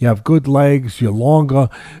you have good legs, you're longer,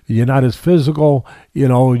 you're not as physical,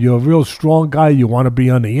 you're a real strong guy, you want to be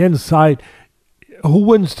on the inside? Who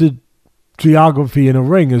wins the geography in a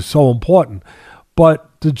ring is so important. But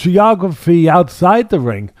the geography outside the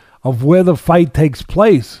ring of where the fight takes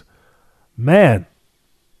place, man,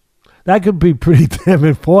 that could be pretty damn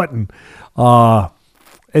important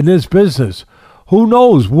in this business. Who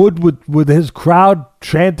knows? Wood with his crowd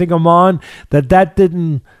chanting him on, that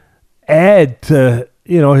didn't add to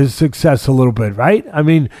his success a little bit, right? I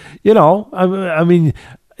mean, you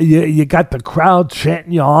got the crowd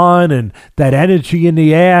chanting you on and that energy in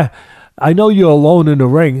the air. I know you're alone in the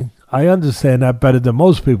ring. I understand that better than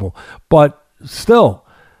most people, but still,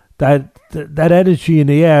 that energy in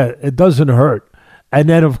the air, it doesn't hurt. And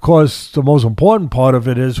then, of course, the most important part of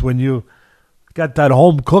it is when you got that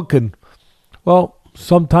home cooking. Well,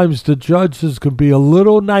 sometimes the judges can be a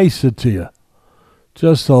little nicer to you,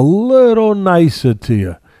 just a little nicer to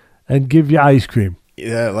you, and give you ice cream.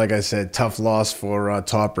 Yeah, like I said, tough loss for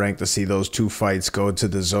Top Rank to see those two fights go to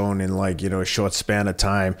the zone in like, a short span of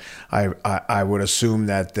time. I would assume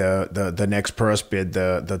that the next purse bid,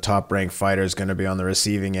 the Top Rank fighter is going to be on the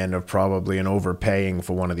receiving end of probably an overpaying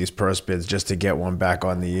for one of these purse bids just to get one back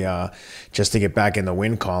on the just to get back in the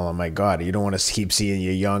win column. My God, you don't want to keep seeing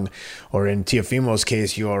your young, or in Teofimo's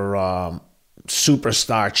case, your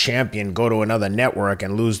superstar champion go to another network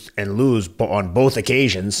and lose on both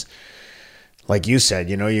occasions. Like you said,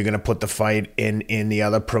 you're going to put the fight in the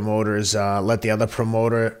other promoters, let the other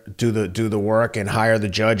promoter do the work and hire the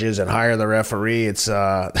judges and hire the referee. It's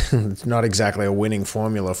it's not exactly a winning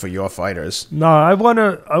formula for your fighters. No, I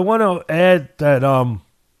wanna add that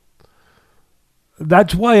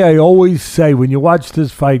that's why I always say when you watch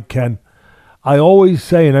this fight, Ken, I always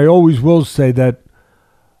say, and I always will say, that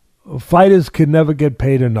fighters can never get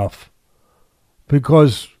paid enough,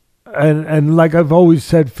 because. And like I've always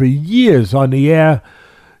said for years on the air,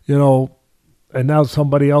 and now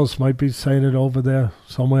somebody else might be saying it over there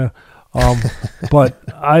somewhere. But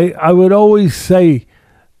I would always say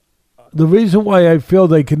the reason why I feel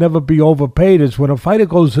they can never be overpaid is when a fighter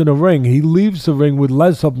goes in a ring, he leaves the ring with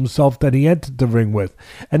less of himself than he entered the ring with.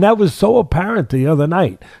 And that was so apparent the other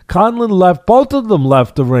night. Conlan both of them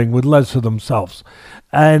left the ring with less of themselves.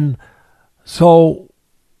 And so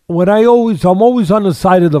I'm always on the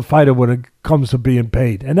side of the fighter when it comes to being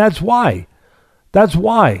paid. And that's why.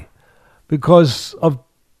 Because of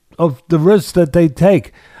the risks that they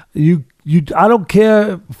take. I don't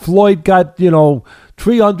care. Floyd got,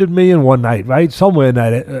 $300 million one night, right? Somewhere in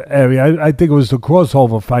that area. I think it was the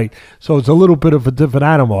crossover fight. So it's a little bit of a different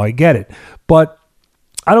animal. I get it. But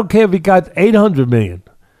I don't care if he got $800 million.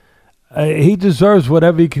 He deserves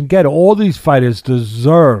whatever he can get. All these fighters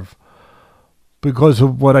deserve, because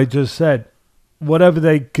of what I just said, whatever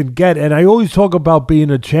they can get. And I always talk about being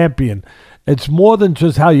a champion. It's more than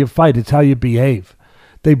just how you fight. It's how you behave.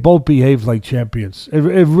 They both behave like champions. It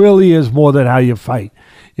really is more than how you fight.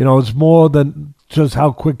 It's more than just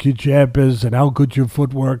how quick your jab is and how good your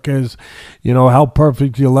footwork is, how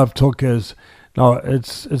perfect your left hook is. No,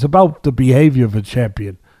 it's about the behavior of a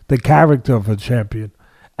champion, the character of a champion.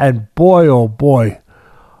 And boy, oh boy,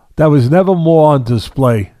 that was never more on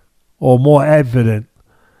display or more evident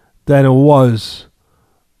than it was,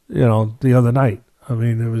 the other night. I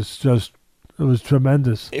mean, it was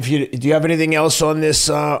tremendous. Do you have anything else on this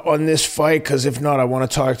fight? Because if not, I want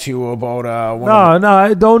to talk to you about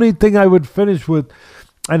No. The only thing I would finish with,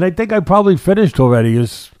 and I think I probably finished already,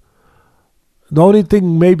 is the only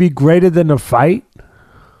thing maybe greater than the fight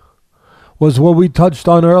was what we touched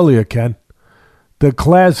on earlier, Ken. The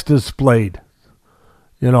class displayed,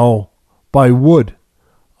 by Wood.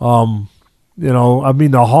 The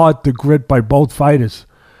heart, the grit by both fighters.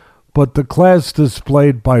 But the class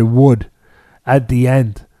displayed by Wood at the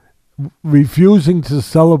end, refusing to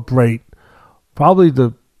celebrate probably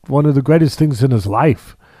one of the greatest things in his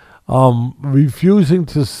life, refusing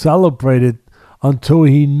to celebrate it until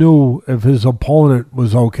he knew if his opponent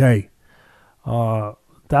was okay.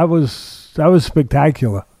 That was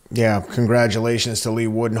spectacular. Yeah, congratulations to Leigh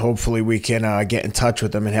Wood, and hopefully we can get in touch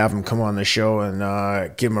with him and have him come on the show and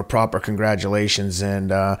give him a proper congratulations,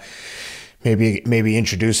 and maybe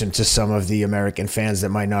introduce him to some of the American fans that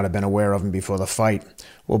might not have been aware of him before the fight.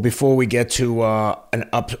 Well, before we get to a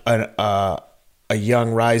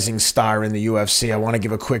young rising star in the UFC, I want to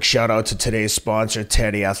give a quick shout out to today's sponsor,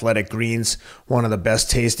 Teddy Athletic Greens, one of the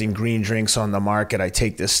best tasting green drinks on the market. I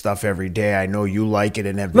take this stuff every day. I know you like it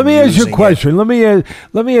and have been Let me ask you a using question. Let me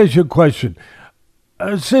ask you a question.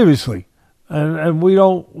 Seriously, and we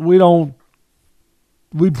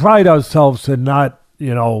pride ourselves in not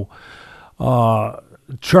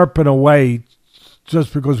chirping away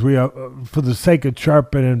just because we are for the sake of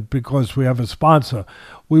chirping and because we have a sponsor.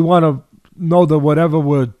 We want to know that whatever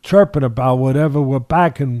we're chirping about, whatever we're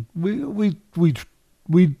backing, we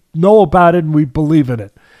know about it and we believe in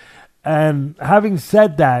it. And having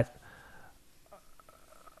said that,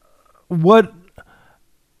 what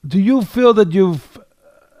do you feel that you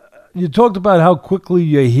talked about how quickly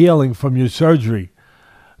you're healing from your surgery?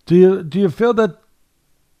 Do you feel that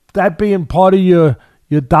being part of your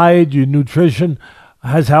diet, your nutrition,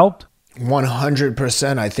 has helped?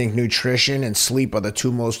 100%. I think nutrition and sleep are the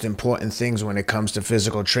two most important things when it comes to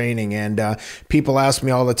physical training. And people ask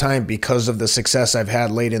me all the time, because of the success I've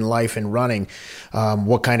had late in life in running,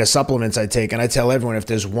 what kind of supplements I take. And I tell everyone, if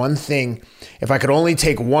there's one thing, if I could only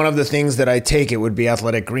take one of the things that I take, it would be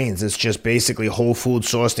Athletic Greens. It's just basically whole food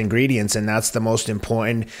sourced ingredients. And that's the most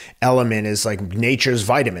important element, is like nature's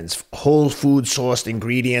vitamins, whole food sourced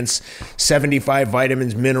ingredients, 75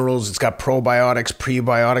 vitamins, minerals. It's got probiotics,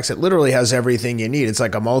 prebiotics. It literally literally has everything you need. It's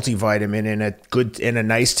like a multivitamin in a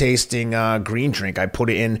nice tasting green drink. I put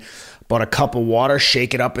it in about a cup of water,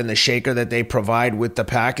 shake it up in the shaker that they provide with the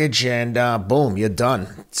package, and boom, you're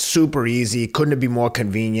done. Super easy. Couldn't it be more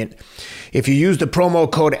convenient? If you use the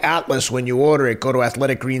promo code ATLAS when you order it, go to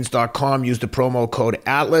athleticgreens.com, use the promo code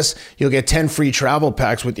ATLAS. You'll get 10 free travel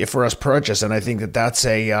packs with your first purchase, and I think that that's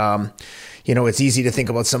a... it's easy to think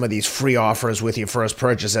about some of these free offers with your first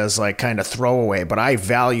purchase as like kind of throwaway, but I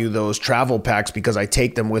value those travel packs because I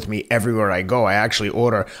take them with me everywhere I go. I actually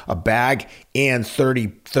order a bag and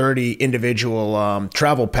 30 individual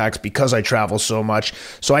travel packs because I travel so much.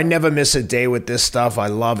 So I never miss a day with this stuff. I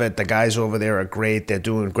love it. The guys over there are great. They're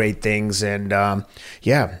doing great things. And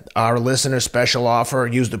our listener special offer,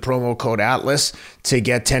 use the promo code ATLAS to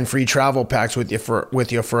get 10 free travel packs with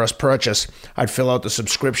your first purchase. I'd fill out the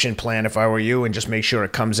subscription plan if I were you and just make sure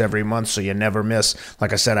it comes every month so you never miss.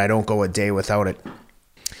 Like I said, I don't go a day without it.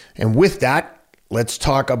 And with that, let's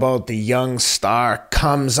talk about the young star,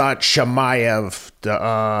 Khamzat Chimaev.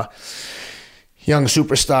 The young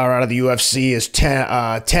superstar out of the UFC is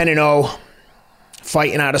 10-0,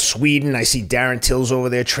 fighting out of Sweden. I see Darren Till's over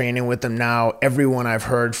there training with him now. Everyone I've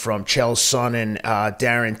heard from, Chael's son and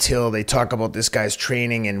Darren Till, they talk about this guy's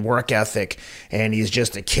training and work ethic, and he's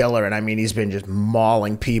just a killer. And I mean, he's been just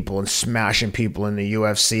mauling people and smashing people in the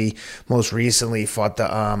UFC. Most recently, fought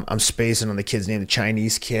the, I'm spacing on the kid's name, the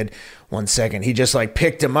Chinese kid. 1 second. He just like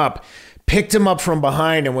picked him up from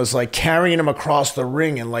behind and was like carrying him across the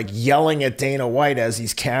ring and like yelling at Dana White as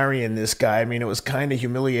he's carrying this guy. I mean, it was kind of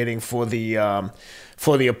humiliating for the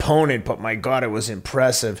opponent, but my God, it was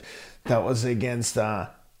impressive. That was against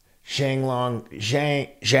Xinglang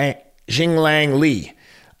Leigh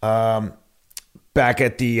back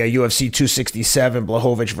at the UFC 267,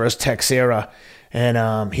 Blachowicz versus Teixeira.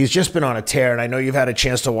 And he's just been on a tear, and I know you've had a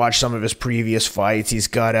chance to watch some of his previous fights. He's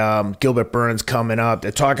got Gilbert Burns coming up.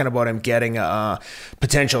 They're talking about him getting a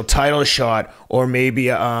potential title shot, or maybe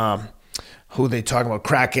who they talking about?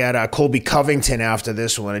 Crack at Colby Covington after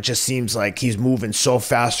this one. It just seems like he's moving so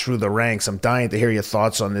fast through the ranks. I'm dying to hear your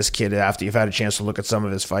thoughts on this kid after you've had a chance to look at some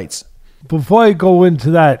of his fights. Before I go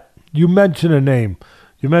into that, you mentioned a name.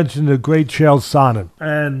 You mentioned the great Chael Sonnen.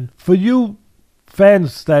 And for you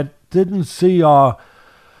fans that didn't see our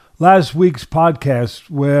last week's podcast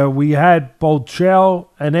where we had both Chael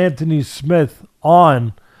and Anthony Smith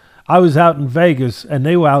on, I was out in Vegas, and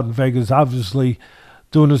they were out in Vegas, obviously,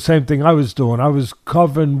 doing the same thing I was doing. I was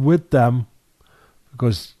covering with them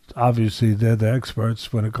because obviously they're the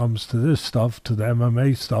experts when it comes to this stuff, to the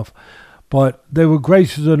MMA stuff. But they were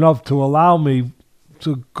gracious enough to allow me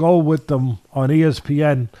to go with them on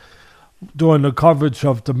ESPN during the coverage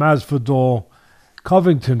of the Masvidal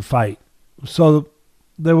Covington fight. So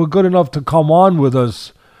they were good enough to come on with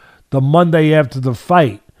us the Monday after the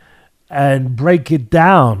fight and break it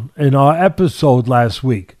down in our episode last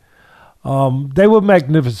week. They were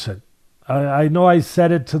magnificent. I know I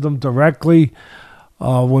said it to them directly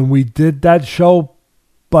when we did that show,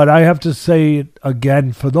 but I have to say it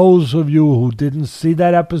again. For those of you who didn't see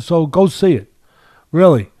that episode, go see it.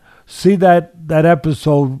 Really. See that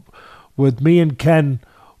episode with me and Ken,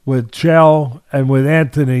 with Chael and with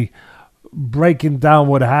Anthony, breaking down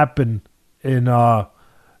what happened in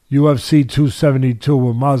UFC 272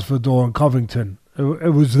 with Masvidal and Covington.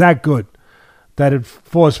 It was that good that it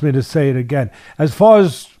forced me to say it again. As far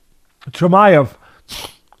as Chimaev,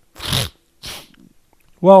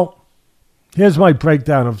 well, here's my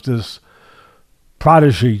breakdown of this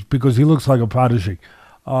prodigy, because he looks like a prodigy.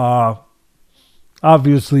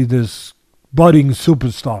 Obviously, this budding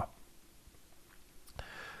superstar.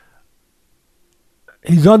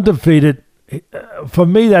 He's undefeated. For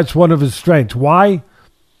me, that's one of his strengths. Why?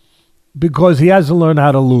 Because he hasn't learned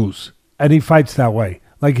how to lose, and he fights that way.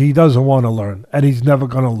 Like he doesn't want to learn, and he's never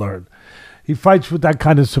going to learn. He fights with that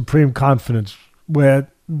kind of supreme confidence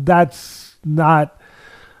where that's not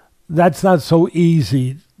so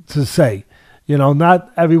easy to say. You know,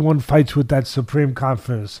 not everyone fights with that supreme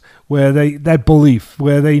confidence, where that belief,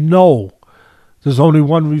 where they know there's only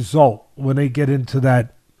one result when they get into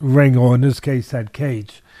that ring, or in this case that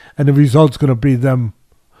cage, and the result's going to be them,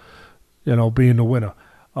 being the winner.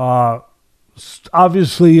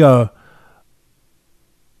 Obviously, I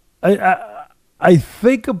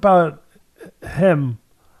think about him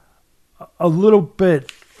a little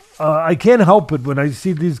bit. I can't help it when I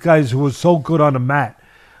see these guys who are so good on the mat,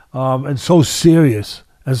 and so serious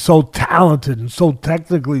and so talented and so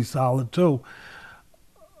technically solid too.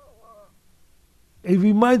 It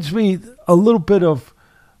reminds me a little bit of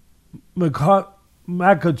Makhachev,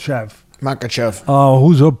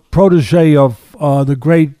 who's a protege of the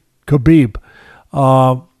great Khabib.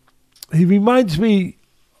 he reminds me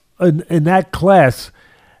in that class,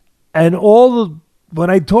 and when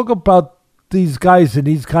I talk about these guys in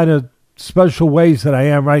these kind of special ways that I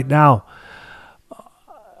am right now,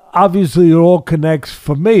 obviously it all connects,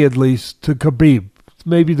 for me at least, to Khabib,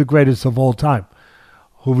 maybe the greatest of all time,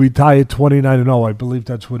 who retired 29-0. I believe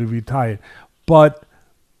that's what he retired. But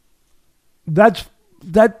that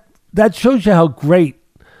shows you how great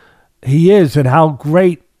he is and how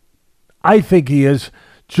great I think he is,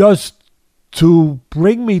 just to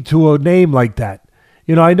bring me to a name like that.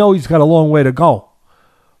 You know, I know he's got a long way to go,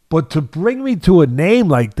 but to bring me to a name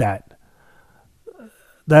like that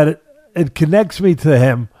it connects me to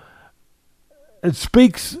him, it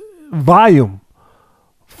speaks volume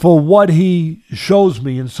for what he shows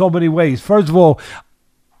me in so many ways. First of all,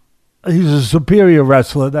 he's a superior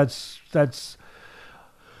wrestler. That's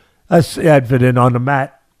evident on the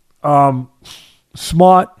mat.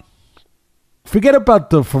 Smart. Forget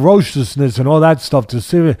about the ferociousness and all that stuff.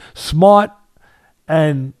 Smart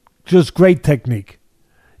and just great technique.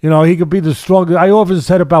 You know, he could be the strongest. I often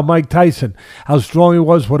said about Mike Tyson, how strong he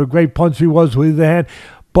was, what a great puncher he was with either hand.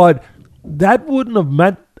 But that wouldn't have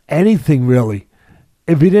meant anything, really,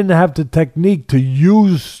 if he didn't have the technique to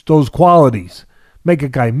use those qualities. Make a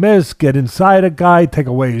guy miss, get inside a guy, take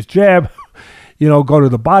away his jab, you know, go to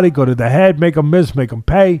the body, go to the head, make him miss, make him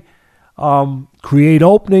pay, create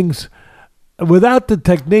openings. Without the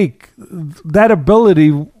technique, that ability,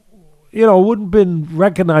 you know, wouldn't have been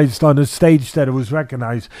recognized on the stage that it was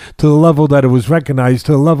recognized, to the level that it was recognized,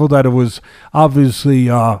 to the level that it was obviously,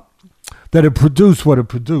 that it produced what it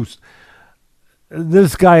produced.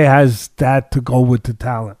 This guy has that to go with the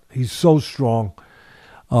talent. He's so strong,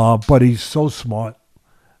 but he's so smart.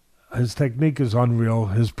 His technique is unreal.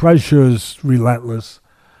 His pressure is relentless.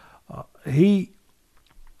 I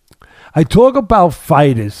talk about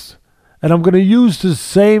fighters, and I'm going to use the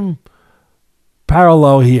same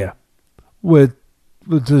parallel here with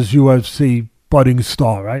this UFC budding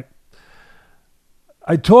star, right?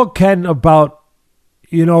 I talk, Ken, about,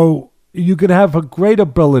 you know, you can have a great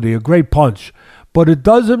ability, a great punch, but it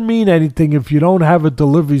doesn't mean anything if you don't have a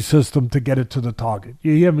delivery system to get it to the target.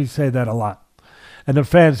 You hear me say that a lot. And the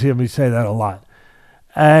fans hear me say that a lot.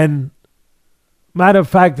 And matter of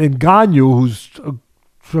fact, Ngannou, who's a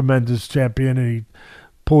tremendous champion, and he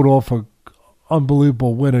pulled off an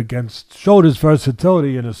unbelievable win showed his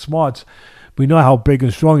versatility and his smarts. We know how big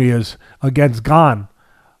and strong he is against Gane.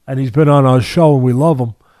 And he's been on our show and we love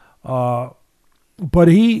him. But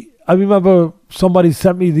I remember somebody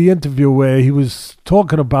sent me the interview where he was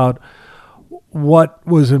talking about what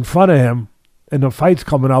was in front of him in the fights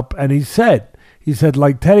coming up. And he said,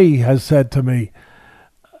 like Teddy has said to me,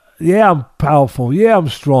 yeah, I'm powerful. Yeah, I'm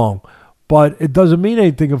strong. But it doesn't mean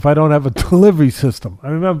anything if I don't have a delivery system. I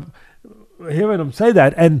remember hearing him say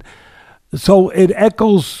that. And so it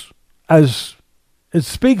echoes as it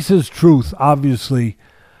speaks his truth, obviously,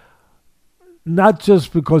 not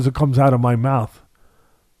just because it comes out of my mouth,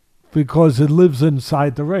 because it lives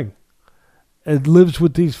inside the ring. It lives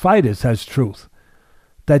with these fighters as truth,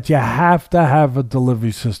 that you have to have a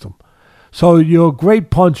delivery system. So you're a great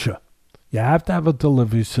puncher. You have to have a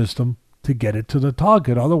delivery system to get it to the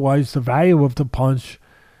target. Otherwise, the value of the punch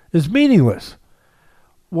is meaningless.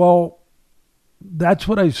 Well, that's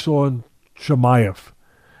what I saw in Chimaev,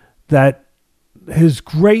 that his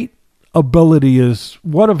great ability is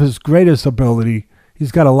one of his greatest ability.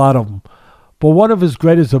 He's got a lot of them. But one of his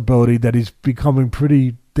greatest ability that he's becoming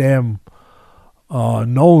pretty damn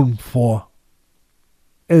known for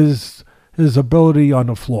is his ability on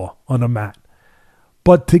the floor, on the mat.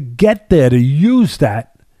 But to get there, to use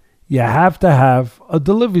that, you have to have a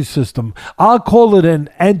delivery system. I'll call it an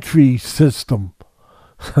entry system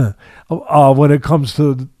when it comes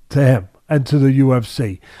to him and to the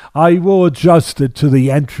UFC. I will adjust it to the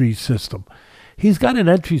entry system. He's got an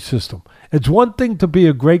entry system. It's one thing to be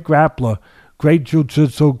a great grappler, great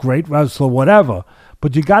jiu-jitsu, great wrestler, whatever,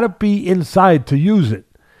 but you got to be inside to use it.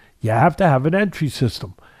 You have to have an entry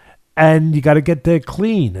system. And you got to get there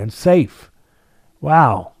clean and safe.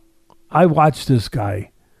 Wow. I watched this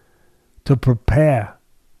guy to prepare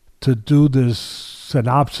to do this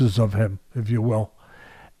synopsis of him, if you will.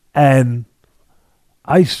 And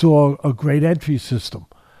I saw a great entry system.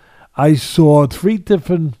 I saw 3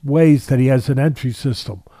 different ways that he has an entry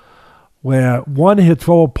system. Where one, he'd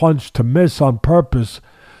throw a punch to miss on purpose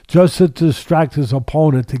just to distract his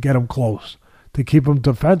opponent to get him close, to keep him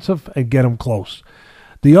defensive and get him close.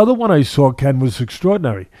 The other one I saw, Ken, was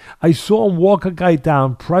extraordinary. I saw him walk a guy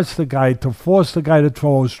down, press the guy to force the guy to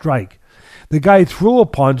throw a strike. The guy threw a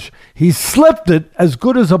punch. He slipped it as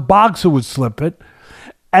good as a boxer would slip it.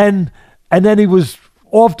 And then he was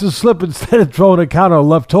off the slip, instead of throwing a counter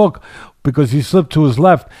left hook, because he slipped to his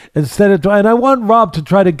left, and I want Rob to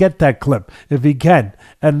try to get that clip if he can.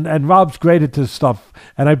 And Rob's great at this stuff,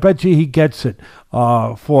 and I bet you he gets it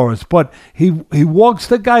for us. But he walks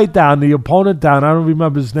the guy down, the opponent down, I don't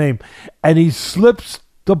remember his name, and he slips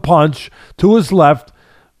the punch to his left,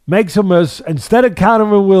 makes a miss. Instead of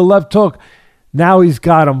countering with a left hook, now he's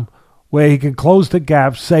got him where he can close the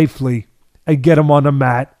gap safely and get him on the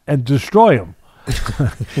mat and destroy him.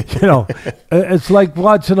 It's like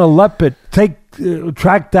watching a leopard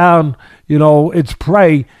track down, its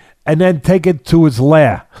prey, and then take it to its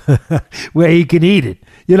lair where he can eat it,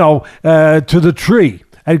 to the tree,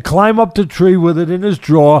 and climb up the tree with it in his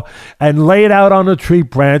jaw and lay it out on a tree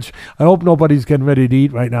branch. I hope nobody's getting ready to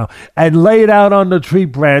eat right now. And lay it out on the tree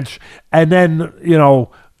branch, and then,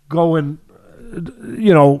 go and,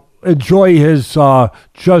 enjoy his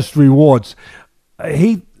just rewards.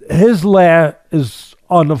 His lair is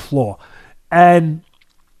on the floor. And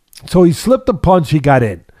so he slipped the punch, he got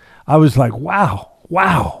in. I was like,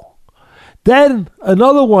 wow. Then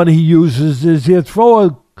another one he uses is he'll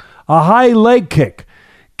throw a high leg kick,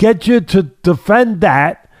 get you to defend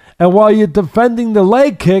that, and while you're defending the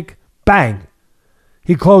leg kick, bang,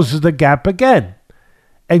 he closes the gap again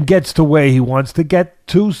and gets to where he wants to get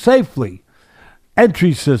to safely.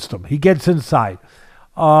 Entry system, he gets inside.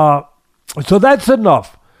 So that's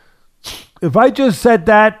enough. If I just said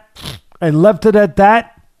that and left it at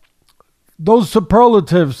that, those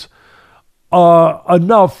superlatives are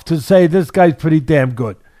enough to say this guy's pretty damn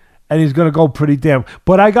good. And he's going to go pretty damn.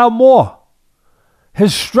 But I got more.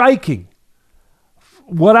 His striking.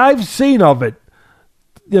 What I've seen of it,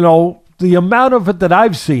 the amount of it that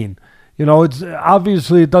I've seen, it's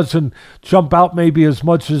obviously it doesn't jump out maybe as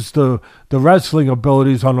much as the wrestling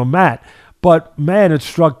abilities on the mat. But man, it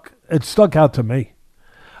stuck out to me.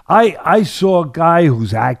 I saw a guy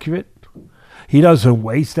who's accurate. He doesn't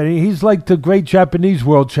waste any. He's like the great Japanese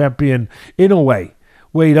world champion in a way,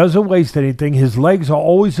 where he doesn't waste anything. His legs are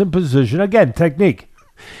always in position. Again, technique.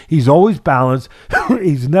 He's always balanced.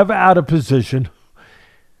 He's never out of position.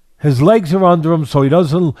 His legs are under him, so he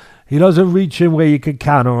doesn't reach in where you can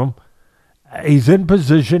counter him. He's in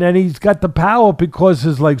position, and he's got the power because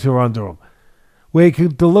his legs are under him, where he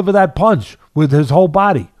can deliver that punch with his whole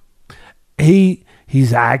body.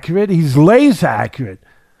 He's accurate. He's laser accurate.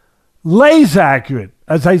 Laser accurate.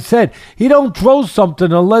 As I said, he don't throw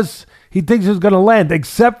something unless he thinks it's going to land,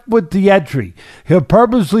 except with the entry. He'll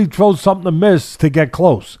purposely throw something to miss to get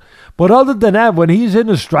close. But other than that, when he's in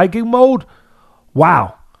a striking mode,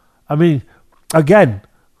 wow. I mean, again,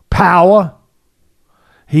 power.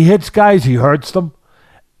 He hits guys, he hurts them,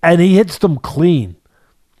 and he hits them clean.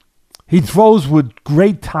 He throws with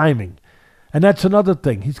great timing. And that's another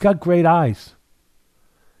thing. He's got great eyes.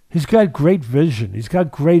 He's got great vision. He's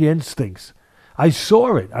got great instincts. I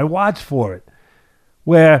saw it. I watched for it.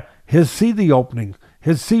 Where he'll see the opening.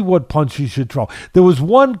 He'll see what punch he should throw. There was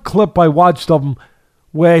one clip I watched of him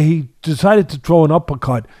where he decided to throw an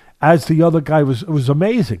uppercut as the other guy was. It was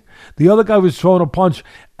amazing. The other guy was throwing a punch,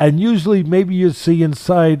 and usually maybe you see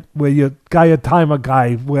inside where you got a timer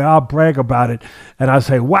guy where I'll brag about it, and I'll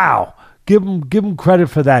say, wow, give him credit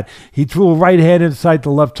for that. He threw a right hand inside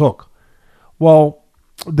the left hook. Well,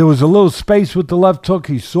 there was a little space with the left hook.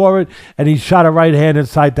 He saw it, and he shot a right hand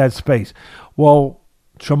inside that space. Well,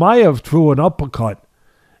 Chimaev threw an uppercut.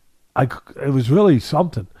 It was really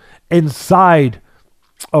something. Inside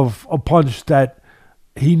of a punch that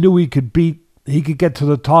he knew he could beat. He could get to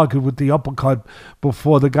the target with the uppercut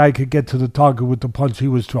before the guy could get to the target with the punch he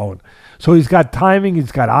was throwing. So he's got timing.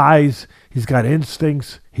 He's got eyes. He's got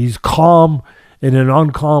instincts. He's calm in an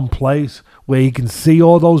uncalm place where he can see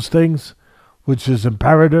all those things, which is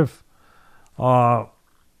imperative. He's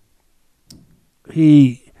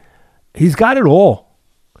got it all.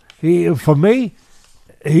 For me,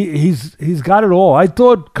 he's got it all. I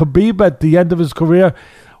thought Khabib at the end of his career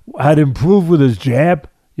had improved with his jab,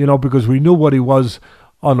 because we knew what he was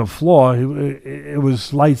on the floor. It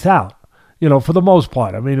was lights out, for the most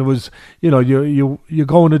part. I mean, it was, you're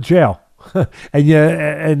going to jail,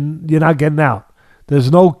 and you're not getting out.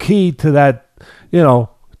 There's no key to that, to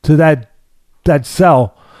that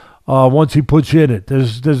cell. Once he puts you in it,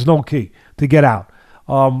 there's no key to get out.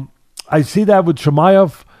 I see that with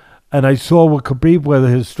Chimaev, and I saw with Khabib whether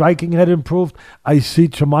his striking had improved. I see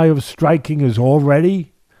Chimaev's striking is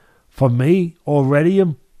already, for me,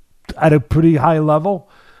 at a pretty high level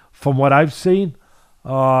from what I've seen.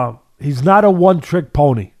 He's not a one-trick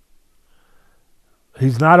pony.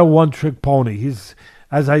 He's,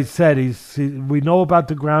 as I said, we know about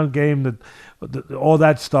the ground game, all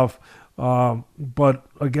that stuff. But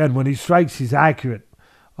again, when he strikes, he's accurate.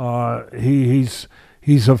 He's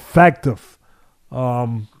effective.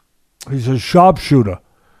 He's a sharpshooter.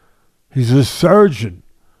 He's a surgeon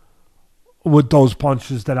with those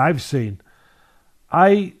punches that I've seen.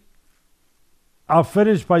 I'll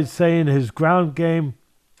finish by saying his ground game,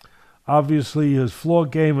 obviously his floor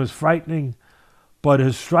game is frightening, but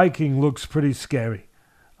his striking looks pretty scary.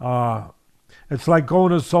 It's like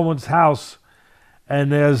going to someone's house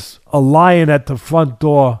and there's a lion at the front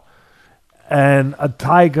door and a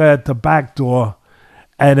tiger at the back door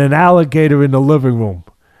and an alligator in the living room.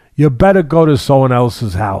 You better go to someone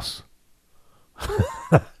else's house.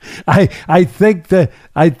 I think that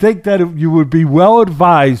you would be well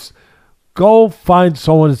advised. Go find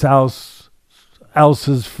someone's else's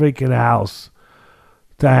freaking house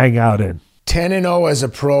to hang out in. 10-0 as a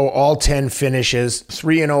pro, all 10 finishes.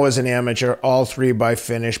 3-0 as an amateur, all 3 by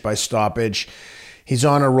finish, by stoppage. He's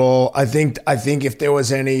on a roll. I think if there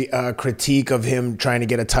was any critique of him trying to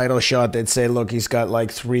get a title shot, they'd say, look, he's got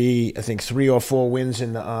like 3 or 4 wins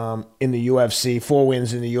in the UFC, 4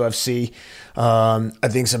 wins in the UFC. I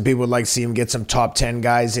think some people would like to see him get some top 10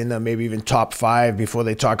 guys in there, maybe even top 5 before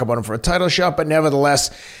they talk about him for a title shot. But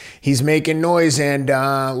nevertheless, he's making noise, and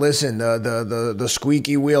listen, the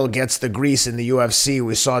squeaky wheel gets the grease in the UFC.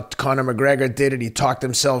 We saw Conor McGregor did it. He talked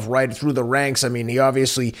himself right through the ranks. I mean, he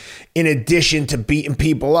obviously, in addition to beating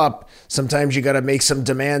people up, sometimes you got to make some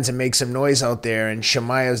demands and make some noise out there, and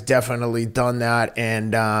Chimaev's definitely done that,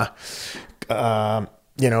 and gone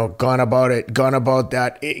about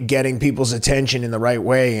that, getting people's attention in the right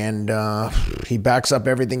way, and he backs up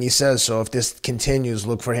everything he says. So if this continues,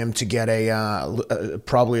 look for him to get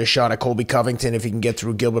probably a shot at Colby Covington if he can get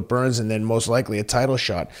through Gilbert Burns, and then most likely a title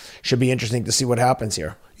shot. Should be interesting to see what happens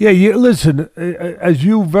here. Yeah, listen, as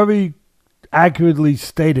you very accurately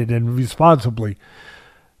stated and responsibly,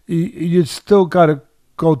 you still got to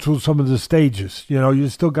go through some of the stages. You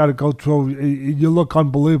still got to go through. You look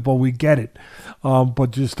unbelievable. We get it,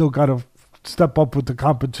 but you still got to step up with the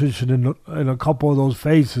competition in a couple of those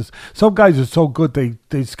phases. Some guys are so good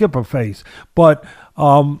they skip a phase, but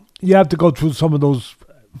you have to go through some of those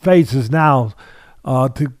phases now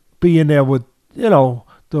to be in there with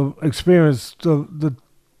the experience, the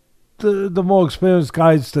more experienced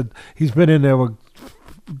guys that he's been in there with,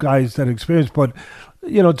 guys that experienced, but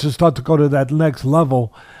to start to go to that next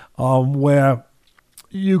level where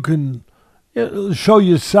you can show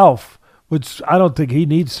yourself, which I don't think he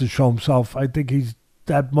needs to show himself. I think he's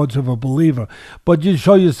that much of a believer. But you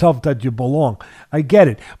show yourself that you belong. I get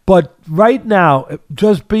it. But right now,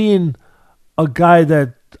 just being a guy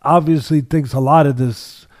that obviously thinks a lot of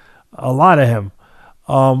him,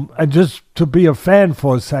 and just to be a fan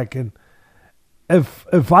for a second,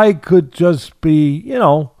 if I could just be,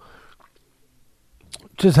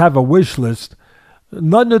 just have a wish list.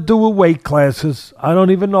 Nothing to do with weight classes. I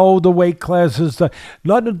don't even know the weight classes.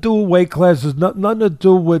 Nothing to do with weight classes. Nothing to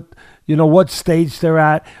do with, what stage they're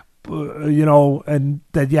at, and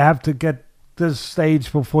that you have to get this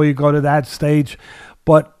stage before you go to that stage.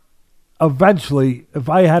 But eventually, if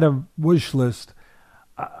I had a wish list,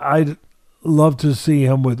 I'd love to see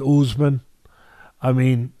him with Usman. I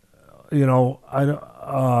mean,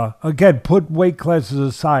 again, put weight classes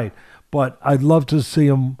aside. But I'd love to see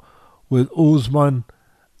him with Usman,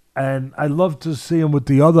 and I'd love to see him with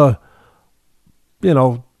the other,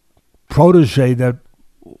 protege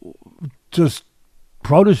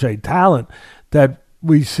talent that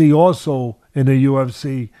we see also in the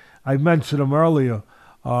UFC. I mentioned him earlier,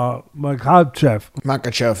 Makhachev.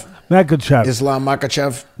 Islam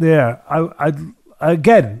Makhachev. Yeah,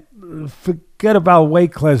 again, forget about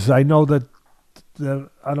weight classes. I know that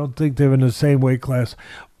I don't think they're in the same weight class,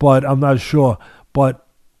 but I'm not sure. But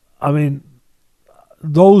I mean,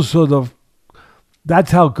 that's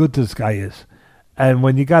how good this guy is. And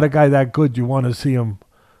when you got a guy that good, you want to see him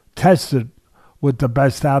tested with the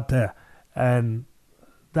best out there. And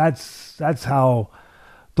that's how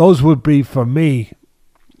those would be for me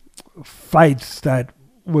fights that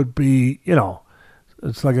would be,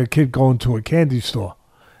 it's like a kid going to a candy store.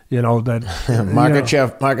 That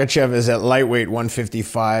Makhachev is at lightweight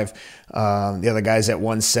 155. The other guy's at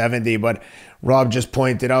 170. But Rob just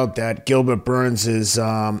pointed out that Gilbert Burns is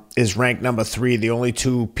ranked number 3. The only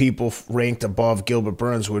 2 people ranked above Gilbert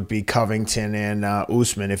Burns would be Covington and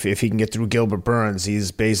Usman. If he can get through Gilbert Burns,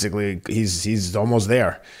 he's almost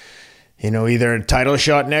there. Either a title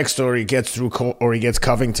shot next, or he gets through, or he gets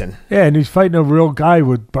Covington. Yeah, and he's fighting a real guy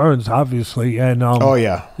with Burns, obviously. And oh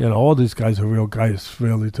yeah, all these guys are real guys,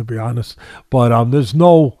 really, to be honest. But there's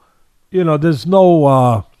no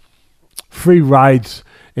free rides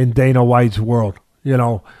in Dana White's world.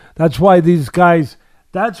 That's why these guys.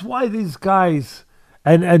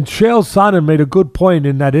 And Chael Sonnen made a good point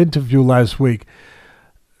in that interview last week.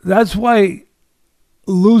 That's why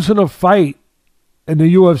losing a fight in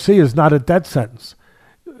the UFC is not a death sentence.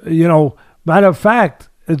 Matter of fact,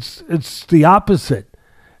 it's the opposite.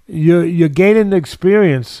 You're gaining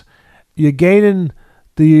experience. You're gaining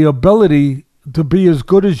the ability to be as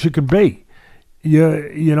good as you can be.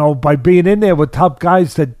 By being in there with top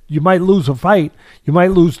guys that you might lose a fight, you might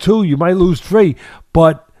lose 2, you might lose 3,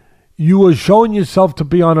 but you are showing yourself to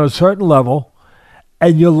be on a certain level,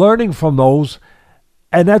 and you're learning from those.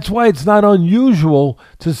 And that's why it's not unusual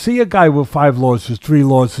to see a guy with 5 losses, 3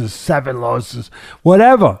 losses, 7 losses,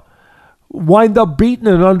 whatever, wind up beating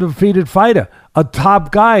an undefeated fighter, a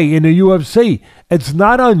top guy in the UFC. It's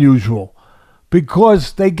not unusual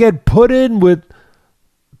because they get put in with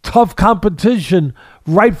tough competition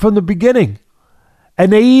right from the beginning.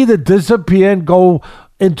 And they either disappear and go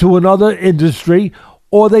into another industry,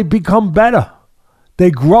 or they become better.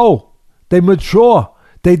 They grow. They mature.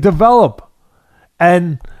 They develop.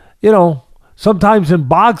 And, sometimes in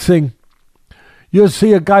boxing, you'll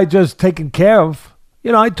see a guy just taken care of.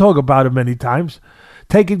 I talk about it many times.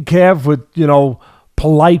 Taken care of with,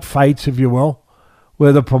 polite fights, if you will,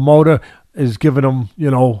 where the promoter is giving them,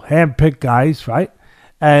 hand-picked guys, right?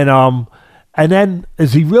 And then,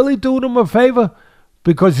 is he really doing them a favor?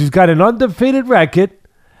 Because he's got an undefeated record,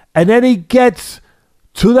 and then he gets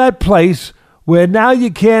to that place where now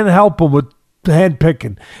you can't help him with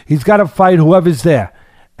hand-picking. He's got to fight whoever's there.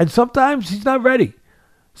 And sometimes he's not ready.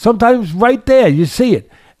 Sometimes right there, you see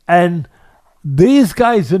it. And these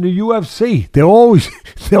guys in the UFC, they're always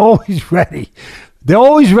ready. They're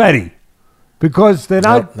always ready because they're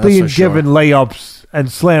not being given layups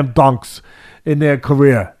and slam dunks in their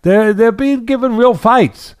career. They're being given real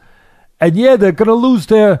fights. And yeah, they're going to lose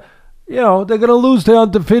their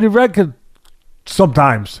undefeated record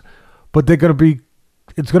sometimes, but it's going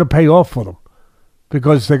to pay off for them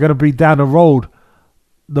because they're going to be down the road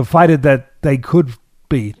the fighter that they could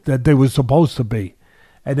be, that they were supposed to be.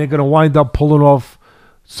 And they're going to wind up pulling off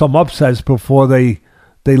some upsets before they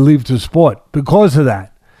leave the sport because of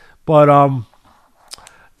that. But,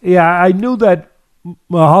 I knew that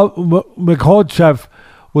Makhachev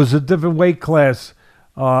was a different weight class,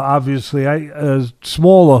 obviously.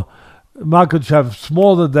 Smaller. Makhachev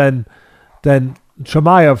smaller than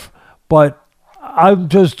Chimaev, but I'm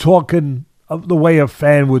just talking of the way a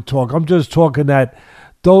fan would talk. I'm just talking that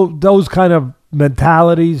those kind of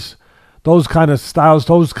mentalities, those kind of styles,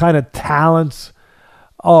 those kind of talents.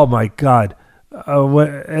 Oh my God,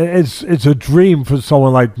 it's a dream for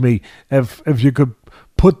someone like me if you could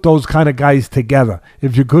put those kind of guys together.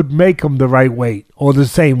 If you could make them the right weight or the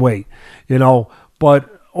same weight,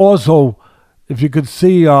 But also, if you could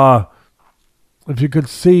see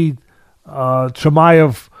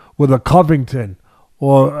Chimaev with a Covington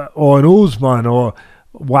or an Usman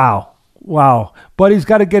wow. But he's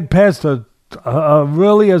got to get past a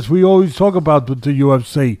really, as we always talk about with the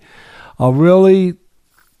UFC, a really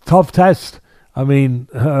tough test. I mean,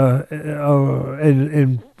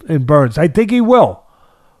 in Burns, I think he will,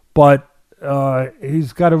 but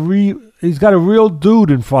he's got a real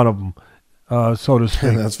dude in front of him, so to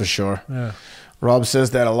speak. That's for sure. Yeah. Rob says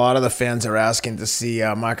that a lot of the fans are asking to see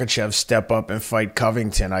Makhachev step up and fight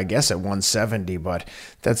Covington, I guess at 170, but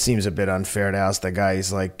that seems a bit unfair to ask the guy.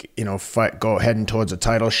 He's like, go heading towards a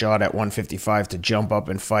title shot at 155 to jump up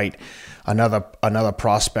and fight another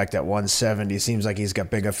prospect at 170. Seems like he's got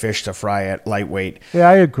bigger fish to fry at lightweight. Yeah,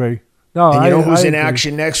 I agree. No, and who's in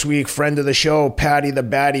action next week? Friend of the show, Patty the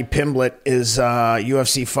Batty Pimblett is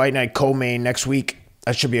UFC Fight Night co-main next week.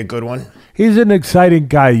 That should be a good one. He's an exciting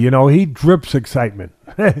guy, he drips excitement.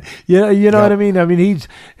 you know what I mean? I mean,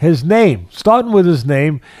 his name, starting with his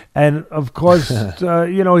name, and of course,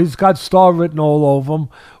 he's got star written all over him,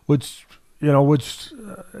 which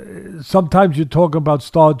sometimes you're talking about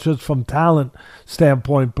star just from talent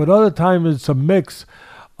standpoint, but other times it's a mix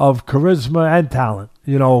of charisma and talent,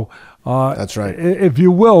 That's right. If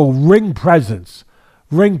you will, ring presence.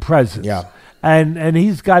 Yeah. And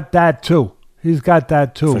he's got that too.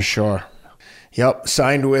 For sure. Yep,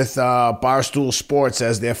 signed with Barstool Sports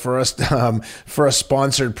as their first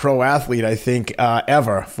sponsored pro athlete, I think,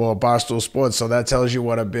 ever for Barstool Sports. So that tells you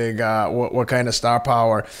what a big, what kind of star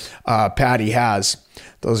power Patty has.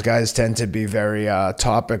 Those guys tend to be very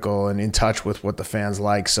topical and in touch with what the fans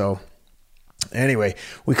like. So anyway,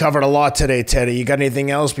 we covered a lot today, Teddy. You got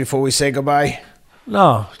anything else before we say goodbye?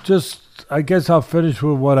 No, just I guess I'll finish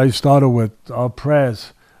with what I started with, our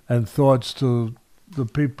prayers and thoughts to the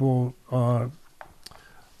people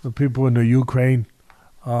in the Ukraine,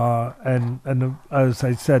 and as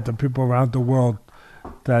I said, the people around the world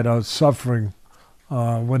that are suffering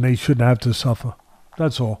when they shouldn't have to suffer.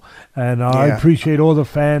 That's all. And I Yeah. appreciate all the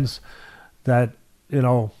fans that,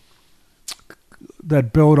 that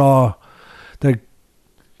that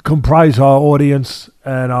comprise our audience,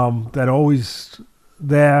 and that are always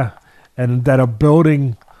there, and that are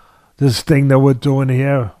building this thing that we're doing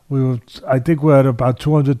here. I think we're at about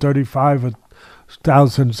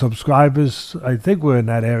 235,000 subscribers. I think we're in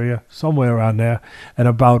that area, somewhere around there, and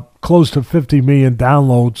about close to 50 million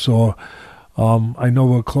downloads. Or I know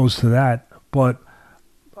we're close to that, but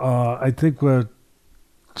I think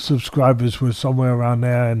subscribers were somewhere around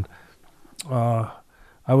there. And I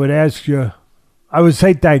would ask you, I would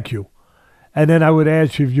say thank you, and then I would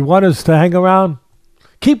ask you if you want us to hang around.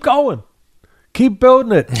 Keep going. Keep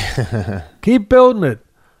building it. Keep building it.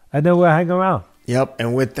 And then we'll hang around. Yep.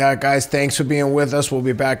 And with that, guys, thanks for being with us. We'll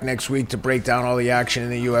be back next week to break down all the action in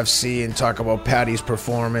the UFC and talk about Patty's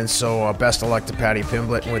performance. So best of luck to Patty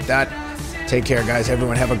Pimblett. And with that, take care, guys.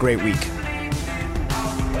 Everyone have a great week.